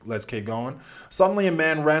keep going. Suddenly a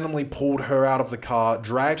man randomly pulled her out of the car,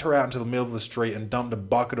 dragged her out into the middle of the street and dumped a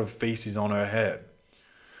bucket of feces on her head.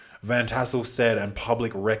 Van Tassel said, and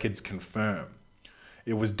public records confirm.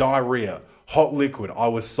 It was diarrhea, hot liquid. I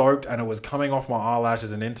was soaked and it was coming off my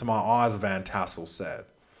eyelashes and into my eyes, Van Tassel said.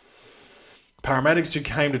 Paramedics who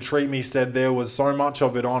came to treat me said there was so much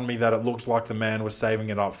of it on me that it looked like the man was saving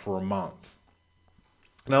it up for a month.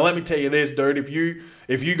 Now let me tell you this, dude. If you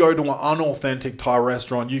go to an unauthentic Thai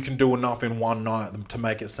restaurant, you can do enough in one night to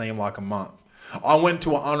make it seem like a month. I went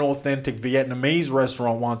to an unauthentic Vietnamese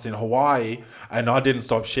restaurant once in Hawaii and I didn't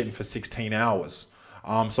stop shitting for 16 hours.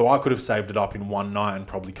 So I could have saved it up in one night and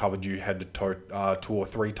probably covered you head to toe 2 or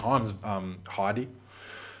 3 times, Heidi.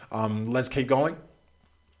 Let's keep going.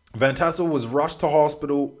 Van Tassel was rushed to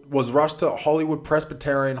Hollywood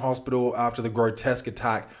Presbyterian Hospital after the grotesque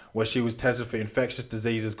attack where she was tested for infectious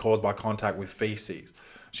diseases caused by contact with feces.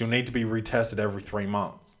 She'll need to be retested every 3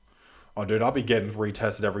 months. Oh, dude, I'll be getting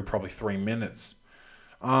retested every probably 3 minutes.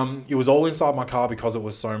 It was all inside my car because it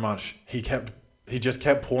was so much. He just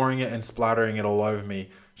kept pouring it and splattering it all over me,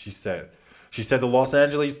 she said. She said the Los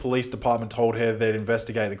Angeles Police Department told her they'd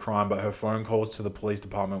investigate the crime, but her phone calls to the police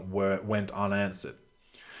department went unanswered.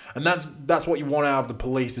 And that's what you want out of the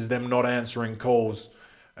police, is them not answering calls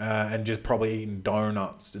and just probably eating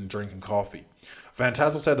donuts and drinking coffee. Van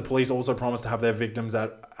Tassel said the police also promised to have their victim's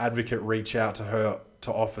advocate reach out to her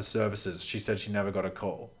to offer services. She said she never got a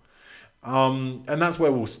call. And that's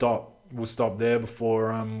where we'll stop. We'll stop there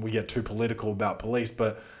before we get too political about police.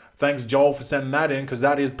 But thanks, Joel, for sending that in, because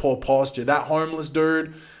that is poor posture. That homeless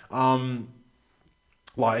dude, he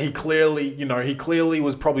clearly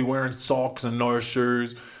was probably wearing socks and no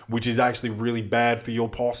shoes, which is actually really bad for your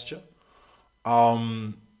posture.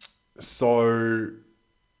 So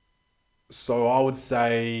I would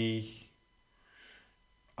say,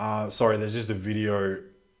 there's just a video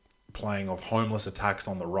playing of homeless attacks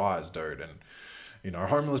on the rise, dude. And,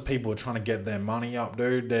 homeless people are trying to get their money up,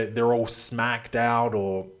 dude. They're all smacked out,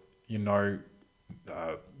 or, they're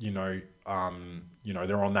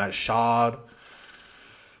on that shard.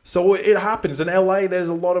 So it happens in LA. There's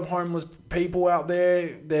a lot of homeless people out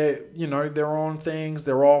there. They're on things.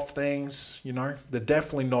 They're off things. They're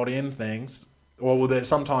definitely not in things.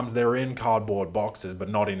 Sometimes they're in cardboard boxes, but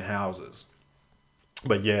not in houses.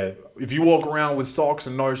 But yeah, if you walk around with socks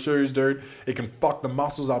and no shoes, dude, it can fuck the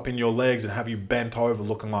muscles up in your legs and have you bent over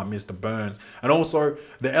looking like Mr. Burns. And also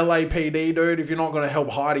the LAPD, dude, if you're not going to help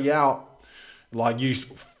Heidi out, like you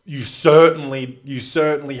certainly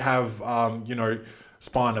have,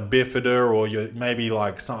 spina bifida, or you maybe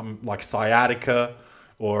like something like sciatica,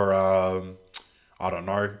 or I don't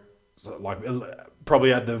know, like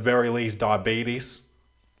probably at the very least diabetes.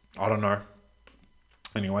 I don't know.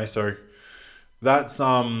 Anyway, so that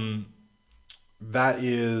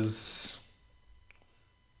is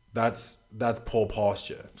That's poor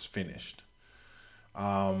posture. It's finished.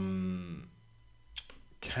 Should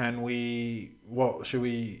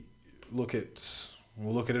we look at?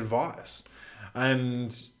 We'll look at advice.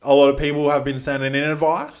 And a lot of people have been sending in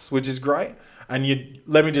advice, which is great. And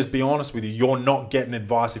let me just be honest with you, you're not getting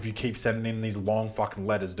advice if you keep sending in these long fucking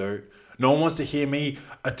letters, dude. No one wants to hear me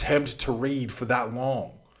attempt to read for that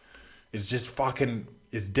long. It's just fucking,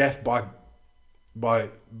 it's death by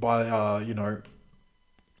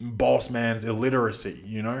boss man's illiteracy,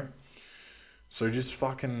 you know? So just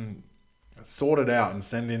fucking sort it out and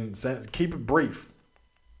keep it brief.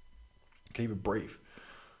 Keep it brief.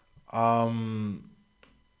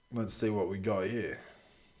 Let's see what we got here.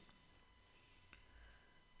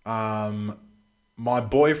 My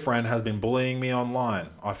boyfriend has been bullying me online.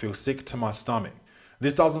 I feel sick to my stomach.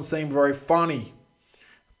 This doesn't seem very funny,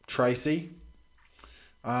 Tracy.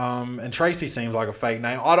 And Tracy seems like a fake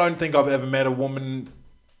name. I don't think I've ever met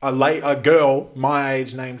a girl my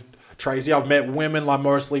age named Tracy. I've met women like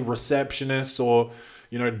mostly receptionists or,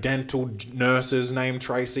 dental nurses named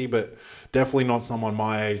Tracy, but definitely not someone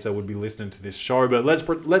my age that would be listening to this show. But let's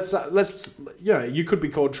you could be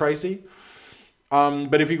called Tracy.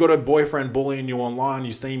 But if you've got a boyfriend bullying you online,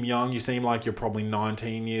 you seem young. You seem like you're probably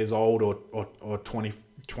 19 years old or 20,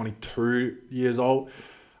 22 years old.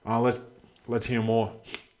 Let's hear more.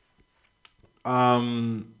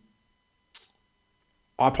 I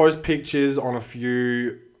post pictures on a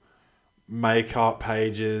few makeup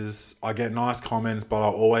pages. I get nice comments, but I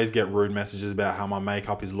always get rude messages about how my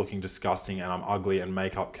makeup is looking disgusting and I'm ugly and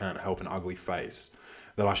makeup can't help an ugly face.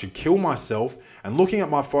 That I should kill myself, and looking at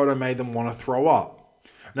my photo made them want to throw up.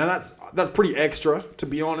 Now that's pretty extra, to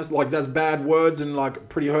be honest. Like, that's bad words and like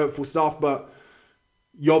pretty hurtful stuff, but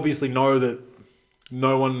you obviously know that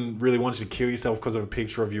no one really wants you to kill yourself because of a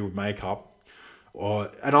picture of you with makeup.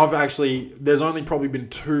 There's only probably been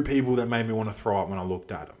 2 people that made me want to throw up when I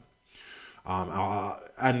looked at them.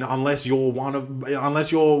 And unless you're one of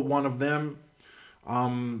them,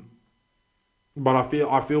 but I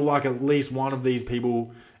feel like at least one of these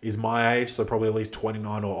people is my age, so probably at least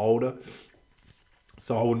 29 or older.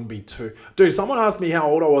 So I wouldn't be too... Dude, someone asked me how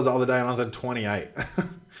old I was the other day and I said 28.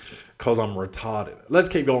 Because I'm retarded. Let's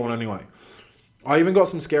keep going anyway. I even got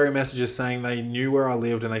some scary messages saying they knew where I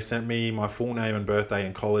lived and they sent me my full name and birthday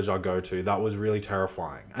and college I go to. That was really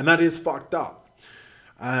terrifying. And that is fucked up.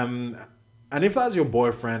 And if that's your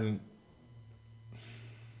boyfriend...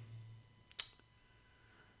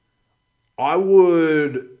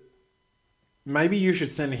 maybe you should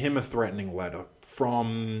send him a threatening letter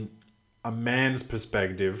from a man's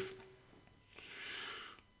perspective,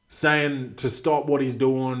 saying to stop what he's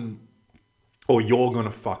doing or you're going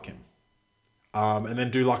to fuck him. And then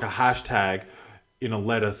do like a hashtag in a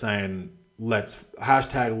letter saying let's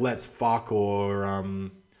fuck or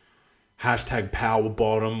hashtag power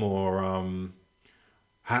bottom or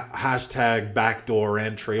hashtag backdoor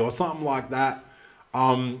entry or something like that.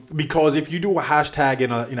 Because if you do a hashtag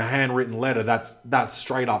in a handwritten letter, that's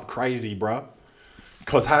straight up crazy, bro.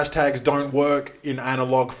 Because hashtags don't work in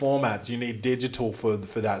analog formats. You need digital for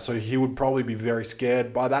that. So he would probably be very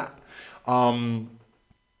scared by that. I'd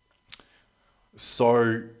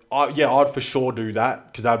for sure do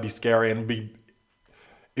that because that'd be scary and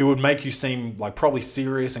it would make you seem like probably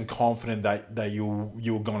serious and confident that you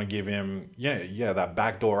were gonna give him that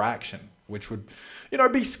backdoor action, which would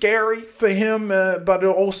be scary for him, but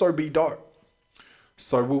it'll also be dope.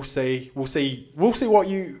 So we'll see how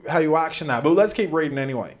you action that. But let's keep reading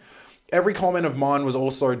anyway. Every comment of mine was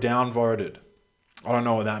also downvoted. I don't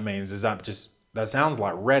know what that means. That sounds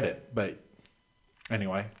like Reddit, but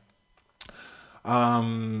anyway.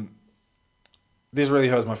 This really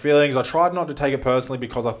hurts my feelings. I tried not to take it personally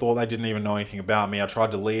because I thought they didn't even know anything about me. I tried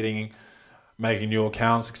deleting, making new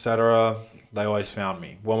accounts, etc. They always found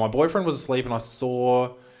me. Well, my boyfriend was asleep and I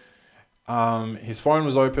saw his phone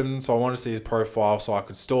was open, so I wanted to see his profile so I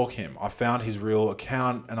could stalk him. I found his real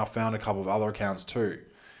account and I found a couple of other accounts too.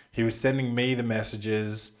 He was sending me the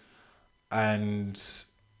messages and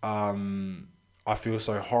I feel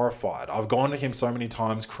so horrified. I've gone to him so many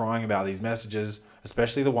times crying about these messages,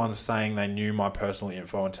 especially the ones saying they knew my personal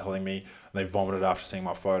info and telling me they vomited after seeing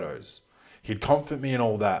my photos. He'd comfort me and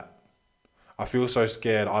all that. I feel so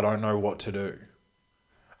scared. I don't know what to do.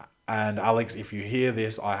 And Alex, if you hear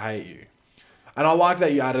this, I hate you. And I like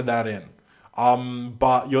that you added that in.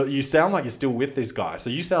 But you sound like you're still with this guy. So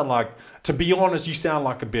you sound like, to be honest, you sound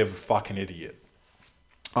like a bit of a fucking idiot.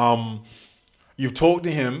 You've talked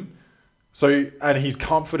to him, and he's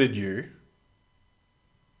comforted you.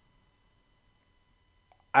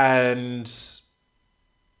 And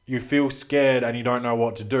you feel scared and you don't know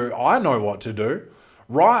what to do. I know what to do.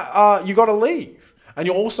 right? You got to leave. And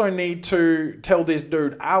you also need to tell this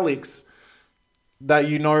dude, Alex, that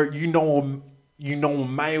you know a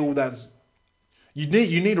male that's... You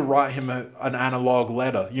need to write him an analog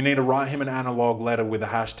letter. You need to write him an analog letter with a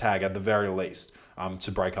hashtag at the very least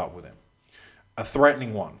to break up with him. A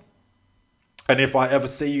threatening one. And if I ever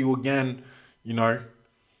see you again,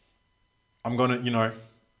 I'm gonna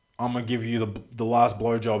give you the last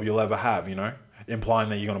blowjob you'll ever have, implying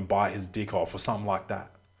that you're gonna bite his dick off or something like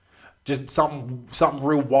that. Just something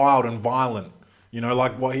real wild and violent,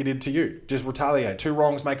 like what he did to you. Just retaliate. 2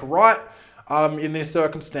 wrongs make a right in this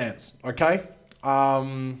circumstance, okay? I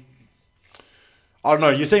don't know.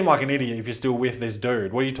 You seem like an idiot if you're still with this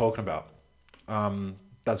dude. What are you talking about?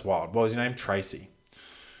 That's wild. What was your name? Tracy.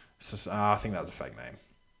 I think that's a fake name.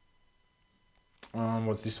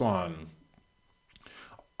 What's this one?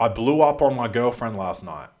 I blew up on my girlfriend last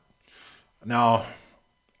night. Now,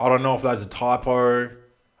 I don't know if that's a typo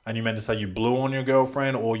and you meant to say you blew on your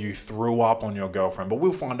girlfriend or you threw up on your girlfriend, but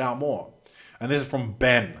we'll find out more. And this is from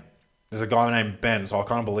Ben. There's a guy named Ben, so I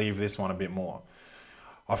kind of believe this one a bit more.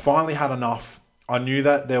 I finally had enough. I knew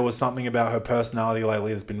that there was something about her personality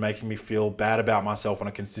lately that's been making me feel bad about myself on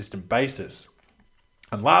a consistent basis.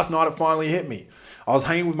 And last night it finally hit me. I was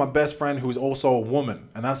hanging with my best friend who is also a woman.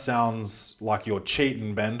 And that sounds like you're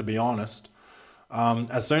cheating, Ben, to be honest.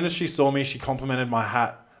 As soon as she saw me, she complimented my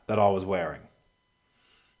hat that I was wearing.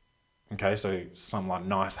 Okay, so something like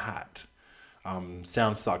nice hat.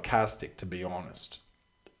 Sounds sarcastic, to be honest.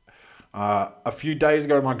 A few days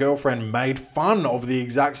ago, my girlfriend made fun of the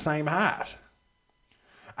exact same hat.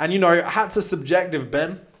 And hats are subjective,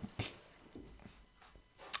 Ben.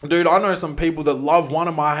 Dude, I know some people that love one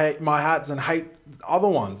of my hats and hate other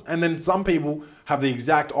ones. And then some people have the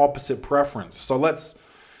exact opposite preference. So let's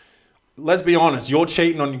be honest. You're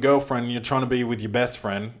cheating on your girlfriend and you're trying to be with your best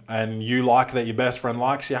friend. And you like that your best friend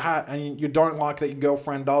likes your hat. And you don't like that your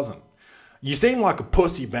girlfriend doesn't. You seem like a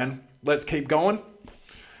pussy, Ben. Let's keep going.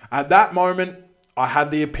 At that moment, I had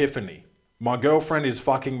the epiphany. My girlfriend is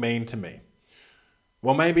fucking mean to me.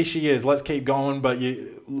 Well, maybe she is. Let's keep going. But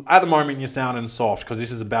at the moment, you're sounding soft because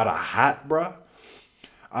this is about a hat, bruh.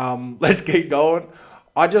 Let's keep going.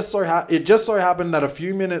 It just so happened that a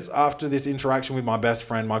few minutes after this interaction with my best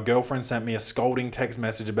friend, my girlfriend sent me a scolding text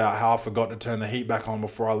message about how I forgot to turn the heat back on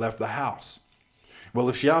before I left the house. Well,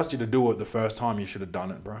 if she asked you to do it the first time, you should have done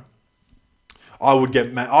it, bro. I'd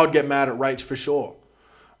get mad at Rach for sure.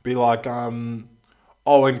 Be like,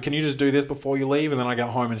 oh, and can you just do this before you leave? And then I get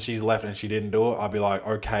home and she's left and she didn't do it. I'd be like,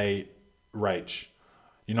 okay, Rach,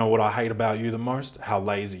 you know what I hate about you the most? How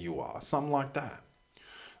lazy you are. Something like that.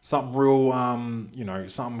 Something real,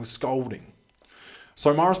 something scolding.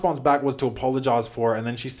 So my response back was to apologize for it. And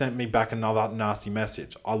then she sent me back another nasty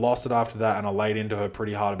message. I lost it after that and I laid into her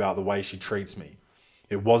pretty hard about the way she treats me.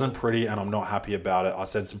 It wasn't pretty and I'm not happy about it. I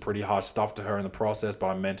said some pretty harsh stuff to her in the process, but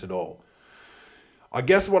I meant it all. I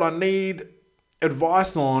guess what I need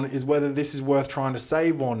advice on is whether this is worth trying to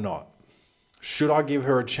save or not. Should I give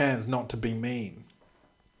her a chance not to be mean?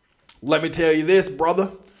 Let me tell you this,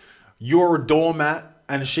 brother. You're a doormat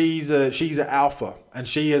and she's an alpha and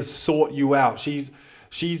she has sought you out. She's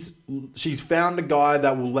found a guy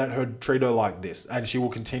that will let her treat her like this and she will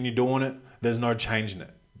continue doing it. There's no changing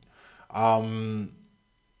it.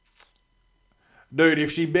 Dude,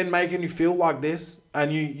 if she's been making you feel like this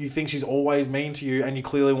and you think she's always mean to you and you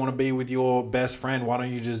clearly want to be with your best friend, why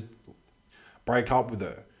don't you just break up with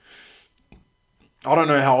her? I don't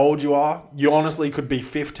know how old you are. You honestly could be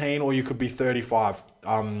 15 or you could be 35.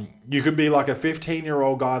 You could be like a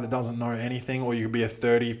 15-year-old guy that doesn't know anything, or you could be a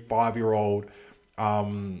 35-year-old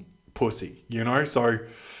pussy, So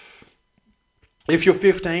if you're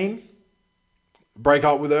 15, break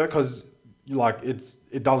up with her because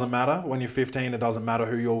it doesn't matter. When you're 15, it doesn't matter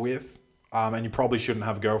who you're with. And you probably shouldn't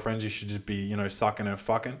have girlfriends. You should just be, sucking and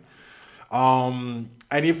fucking. And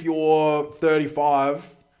if you're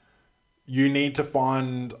 35, you need to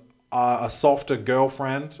find a softer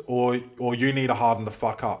girlfriend or you need to harden the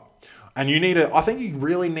fuck up. And I think you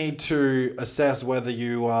really need to assess whether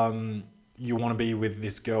you want to be with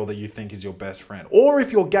this girl that you think is your best friend. Or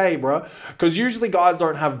if you're gay, bro. Because usually guys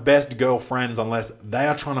don't have best girlfriends unless they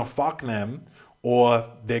are trying to fuck them or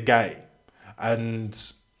they're gay. And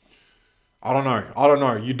I don't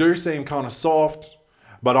know. You do seem kind of soft,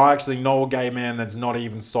 but I actually know a gay man that's not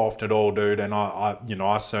even soft at all, dude. And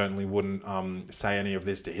I certainly wouldn't say any of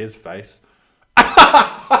this to his face.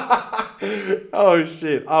 Oh,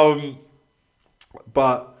 shit.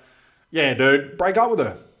 But yeah, dude, break up with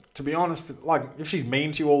her. To be honest, if she's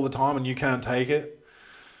mean to you all the time and you can't take it,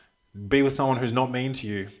 be with someone who's not mean to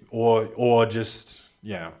you, or just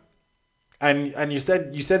and you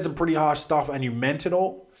said some pretty harsh stuff and you meant it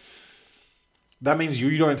all, that means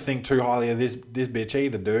you don't think too highly of this bitch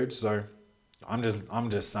either, dude. So I'm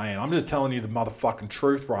just saying. I'm just telling you the motherfucking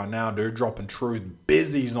truth right now, dude. Dropping truth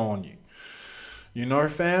busies on you. You know,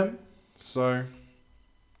 fam? So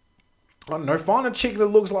I don't know. Find a chick that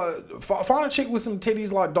looks like... Find a chick with some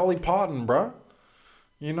titties like Dolly Parton, bro.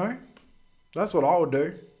 You know? That's what I would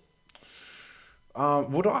do.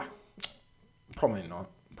 Would I? Probably not.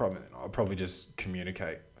 I'd probably just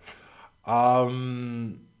communicate.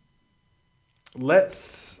 Let's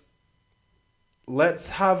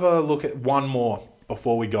have a look at one more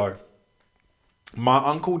before we go. My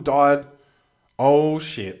uncle died. Oh,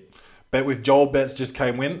 shit. Bet with Joel bets just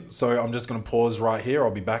came in, so I'm just going to pause right here.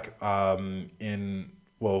 I'll be back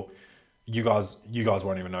you guys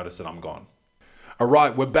won't even notice that I'm gone. All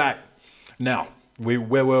right, we're back. Now,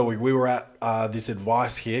 where were we? We were at this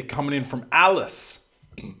advice here coming in from Alice.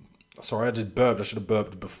 Sorry, I just burped. I should have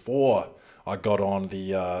burped before I got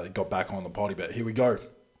back on the potty, but here we go.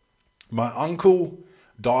 My uncle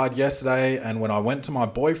died yesterday, and when I went to my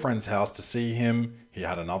boyfriend's house to see him, he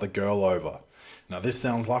had another girl over. Now, this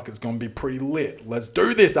sounds like it's going to be pretty lit. Let's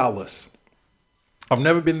do this, Alice. I've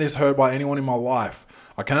never been this hurt by anyone in my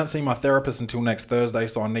life. I can't see my therapist until next Thursday,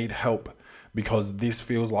 so I need help because this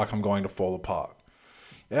feels like I'm going to fall apart.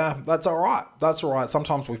 Yeah, that's all right. That's all right.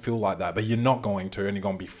 Sometimes we feel like that, but you're not going to, and you're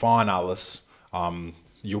going to be fine, Alice.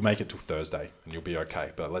 You'll make it till Thursday, and you'll be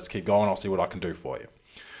okay. But let's keep going. I'll see what I can do for you.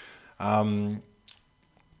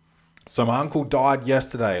 So my uncle died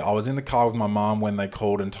yesterday. I was in the car with my mom when they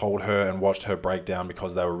called and told her and watched her break down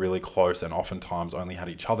because they were really close and oftentimes only had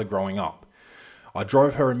each other growing up. I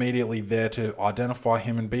drove her immediately there to identify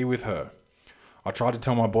him and be with her. I tried to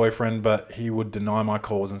tell my boyfriend, but he would deny my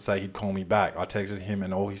calls and say he'd call me back. I texted him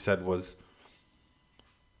and all he said was,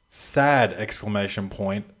 "Sad!" !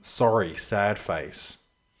 Sorry, sad face.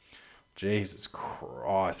 Jesus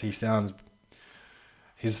Christ. He sounds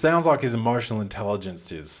like his emotional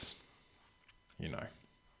intelligence is,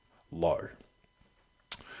 low.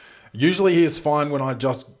 Usually he is fine when I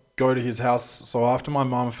just go to his house. So after my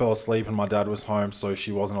mum fell asleep and my dad was home, so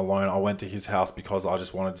she wasn't alone, I went to his house because I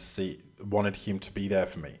just wanted him to be there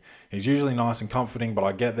for me. He's usually nice and comforting, but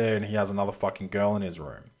I get there and he has another fucking girl in his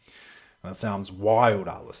room. And that sounds wild,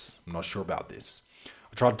 Alice. I'm not sure about this.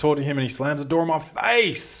 I tried to talk to him and he slams the door in my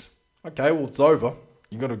face. Okay, well, it's over.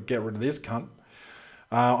 You got to get rid of this cunt.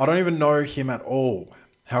 I don't even know him at all.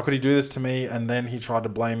 How could he do this to me? And then he tried to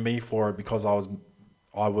blame me for it because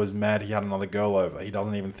I was mad he had another girl over. He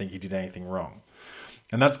doesn't even think he did anything wrong.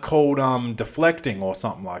 And that's called deflecting or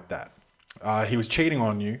something like that. He was cheating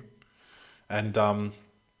on you. And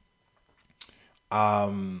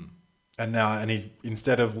he's,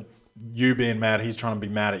 instead of you being mad, he's trying to be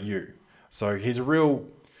mad at you. So he's a real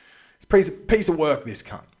piece of work, this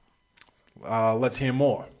cunt. Let's hear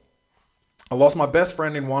more. I lost my best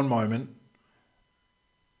friend in one moment.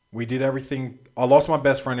 I lost my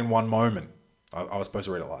best friend in one moment. I was supposed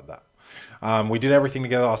to read it like that. We did everything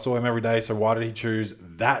together. I saw him every day. So why did he choose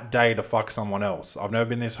that day to fuck someone else? I've never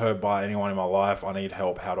been this hurt by anyone in my life. I need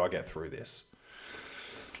help. How do I get through this?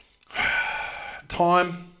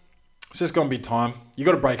 Time. It's just going to be time. You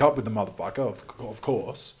got to break up with the motherfucker, of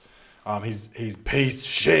course. He's piece of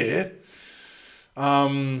shit.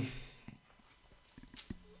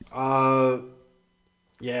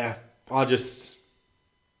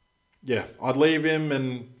 I'd leave him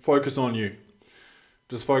and focus on you.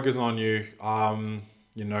 Just focus on you.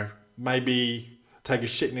 Maybe take a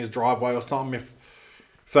shit in his driveway or something if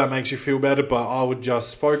that makes you feel better. But I would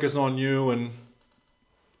just focus on you and,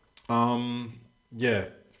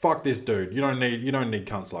 fuck this dude. You don't need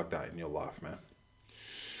cunts like that in your life, man.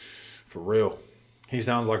 For real. He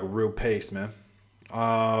sounds like a real piece, man.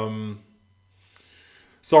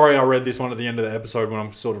 Sorry I read this one at the end of the episode when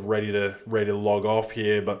I'm sort of ready to log off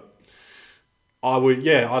here, but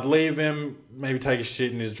I'd leave him, maybe take a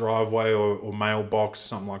shit in his driveway or mailbox,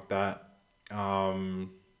 something like that.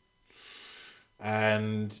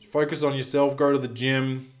 And focus on yourself, go to the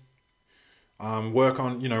gym, work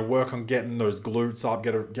on getting those glutes up,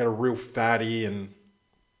 get a real fatty, and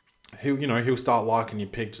he'll start liking your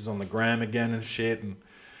pictures on the gram again and shit,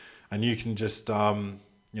 and you can just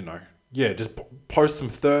just post some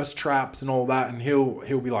thirst traps and all that, and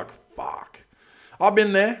he'll be like, fuck. I've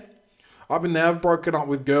been there. I've broken up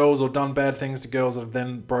with girls or done bad things to girls that have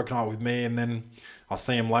then broken up with me, and then I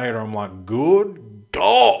see them later, I'm like, good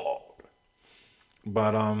God.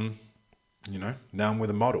 But, now I'm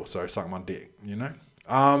with a model, so suck my dick,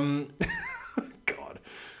 God,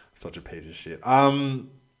 such a piece of shit.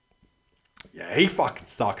 He fucking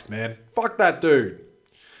sucks, man. Fuck that dude.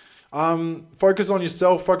 focus on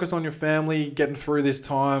yourself, focus on your family, getting through this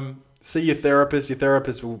time. See your therapist. Your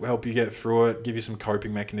therapist will help you get through it, give you some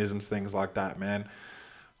coping mechanisms, things like that, man.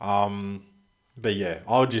 But yeah,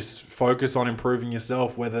 I'll just focus on improving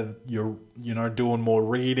yourself, whether you're, doing more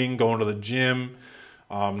reading, going to the gym,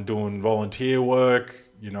 doing volunteer work,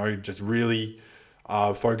 just really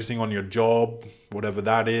focusing on your job, whatever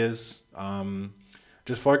that is.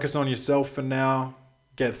 Just focus on yourself for now.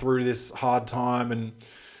 Get through this hard time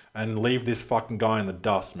and leave this fucking guy in the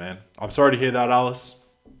dust, man. I'm sorry to hear that, Alice.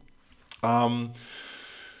 I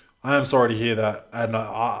am sorry to hear that, and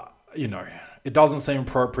it doesn't seem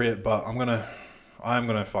appropriate, but I'm gonna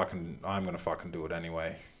fucking do it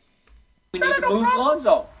anyway. We need to move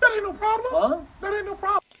Lonzo. That ain't no problem. Huh? That ain't no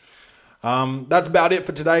problem. That's about it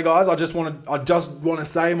for today, guys. I just want to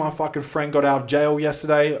say my fucking friend got out of jail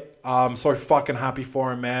yesterday. I'm so fucking happy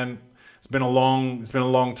for him, man. It's been a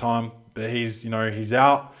long time, but he's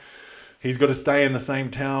out. He's got to stay in the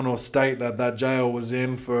same town or state that jail was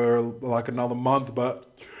in for like another month, but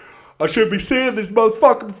I should be seeing this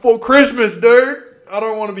motherfucker before Christmas, dude. I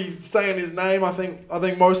don't want to be saying his name. I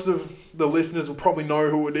think most of the listeners will probably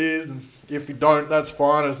know who it is, and if you don't, that's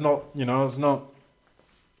fine. It's not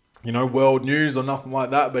world news or nothing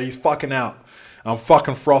like that, but he's fucking out. I'm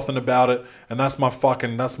fucking frothing about it, and that's my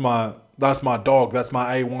dog. That's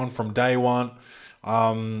my A1 from day one.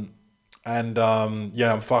 I'm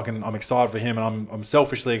excited for him, and I'm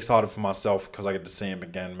selfishly excited for myself because I get to see him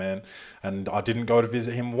again, man. And I didn't go to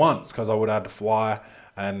visit him once because I would have had to fly,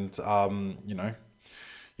 and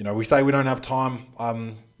we say we don't have time.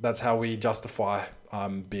 That's how we justify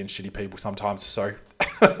being shitty people sometimes. So,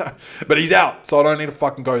 but he's out, so I don't need to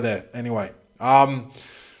fucking go there anyway.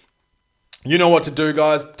 You know what to do,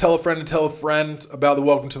 guys. Tell a friend about the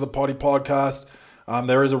Welcome to the Potty podcast.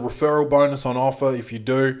 There is a referral bonus on offer if you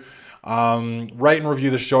do. Rate and review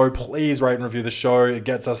the show. Please rate and review the show. It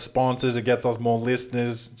gets us sponsors. It gets us more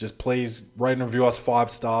listeners. Just please rate and review us 5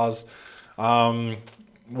 stars.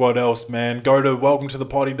 What else, man? Go to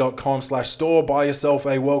welcometothepotty.com/store. Buy yourself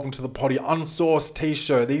a Welcome to the Potty unsourced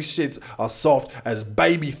t-shirt. These shits are soft as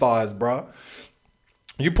baby thighs, bruh.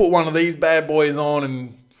 You put one of these bad boys on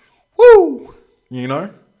and woo, you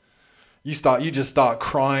just start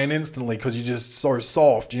crying instantly because you're just so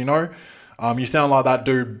soft, you sound like that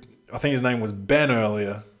dude. I think his name was Ben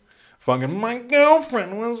earlier. Fucking, my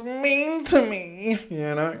girlfriend was mean to me,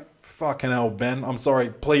 Fucking hell, Ben. I'm sorry.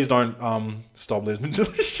 Please don't stop listening to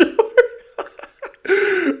the show.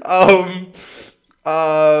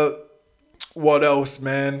 What else,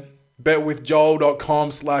 man?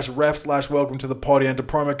 betwithjoel.com/ref/welcome to the potty. Enter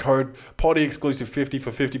promo code potty exclusive 50 for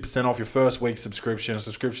 50% off your first week subscription.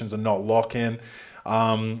 Subscriptions are not lock-in.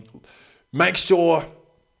 Make sure,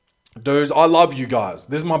 dudes, I love you guys.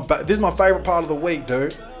 This is my favorite part of the week,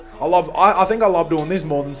 dude. I think I love doing this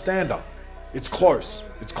more than stand-up. It's close.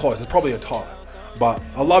 It's probably a tie. But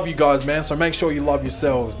I love you guys, man. So make sure you love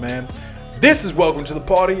yourselves, man. This is Welcome to the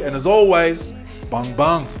Potty. And as always, bung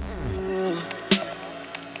bung.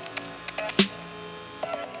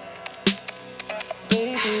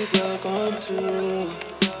 Baby, welcome to.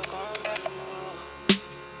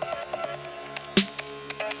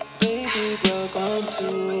 Baby, welcome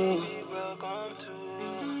to.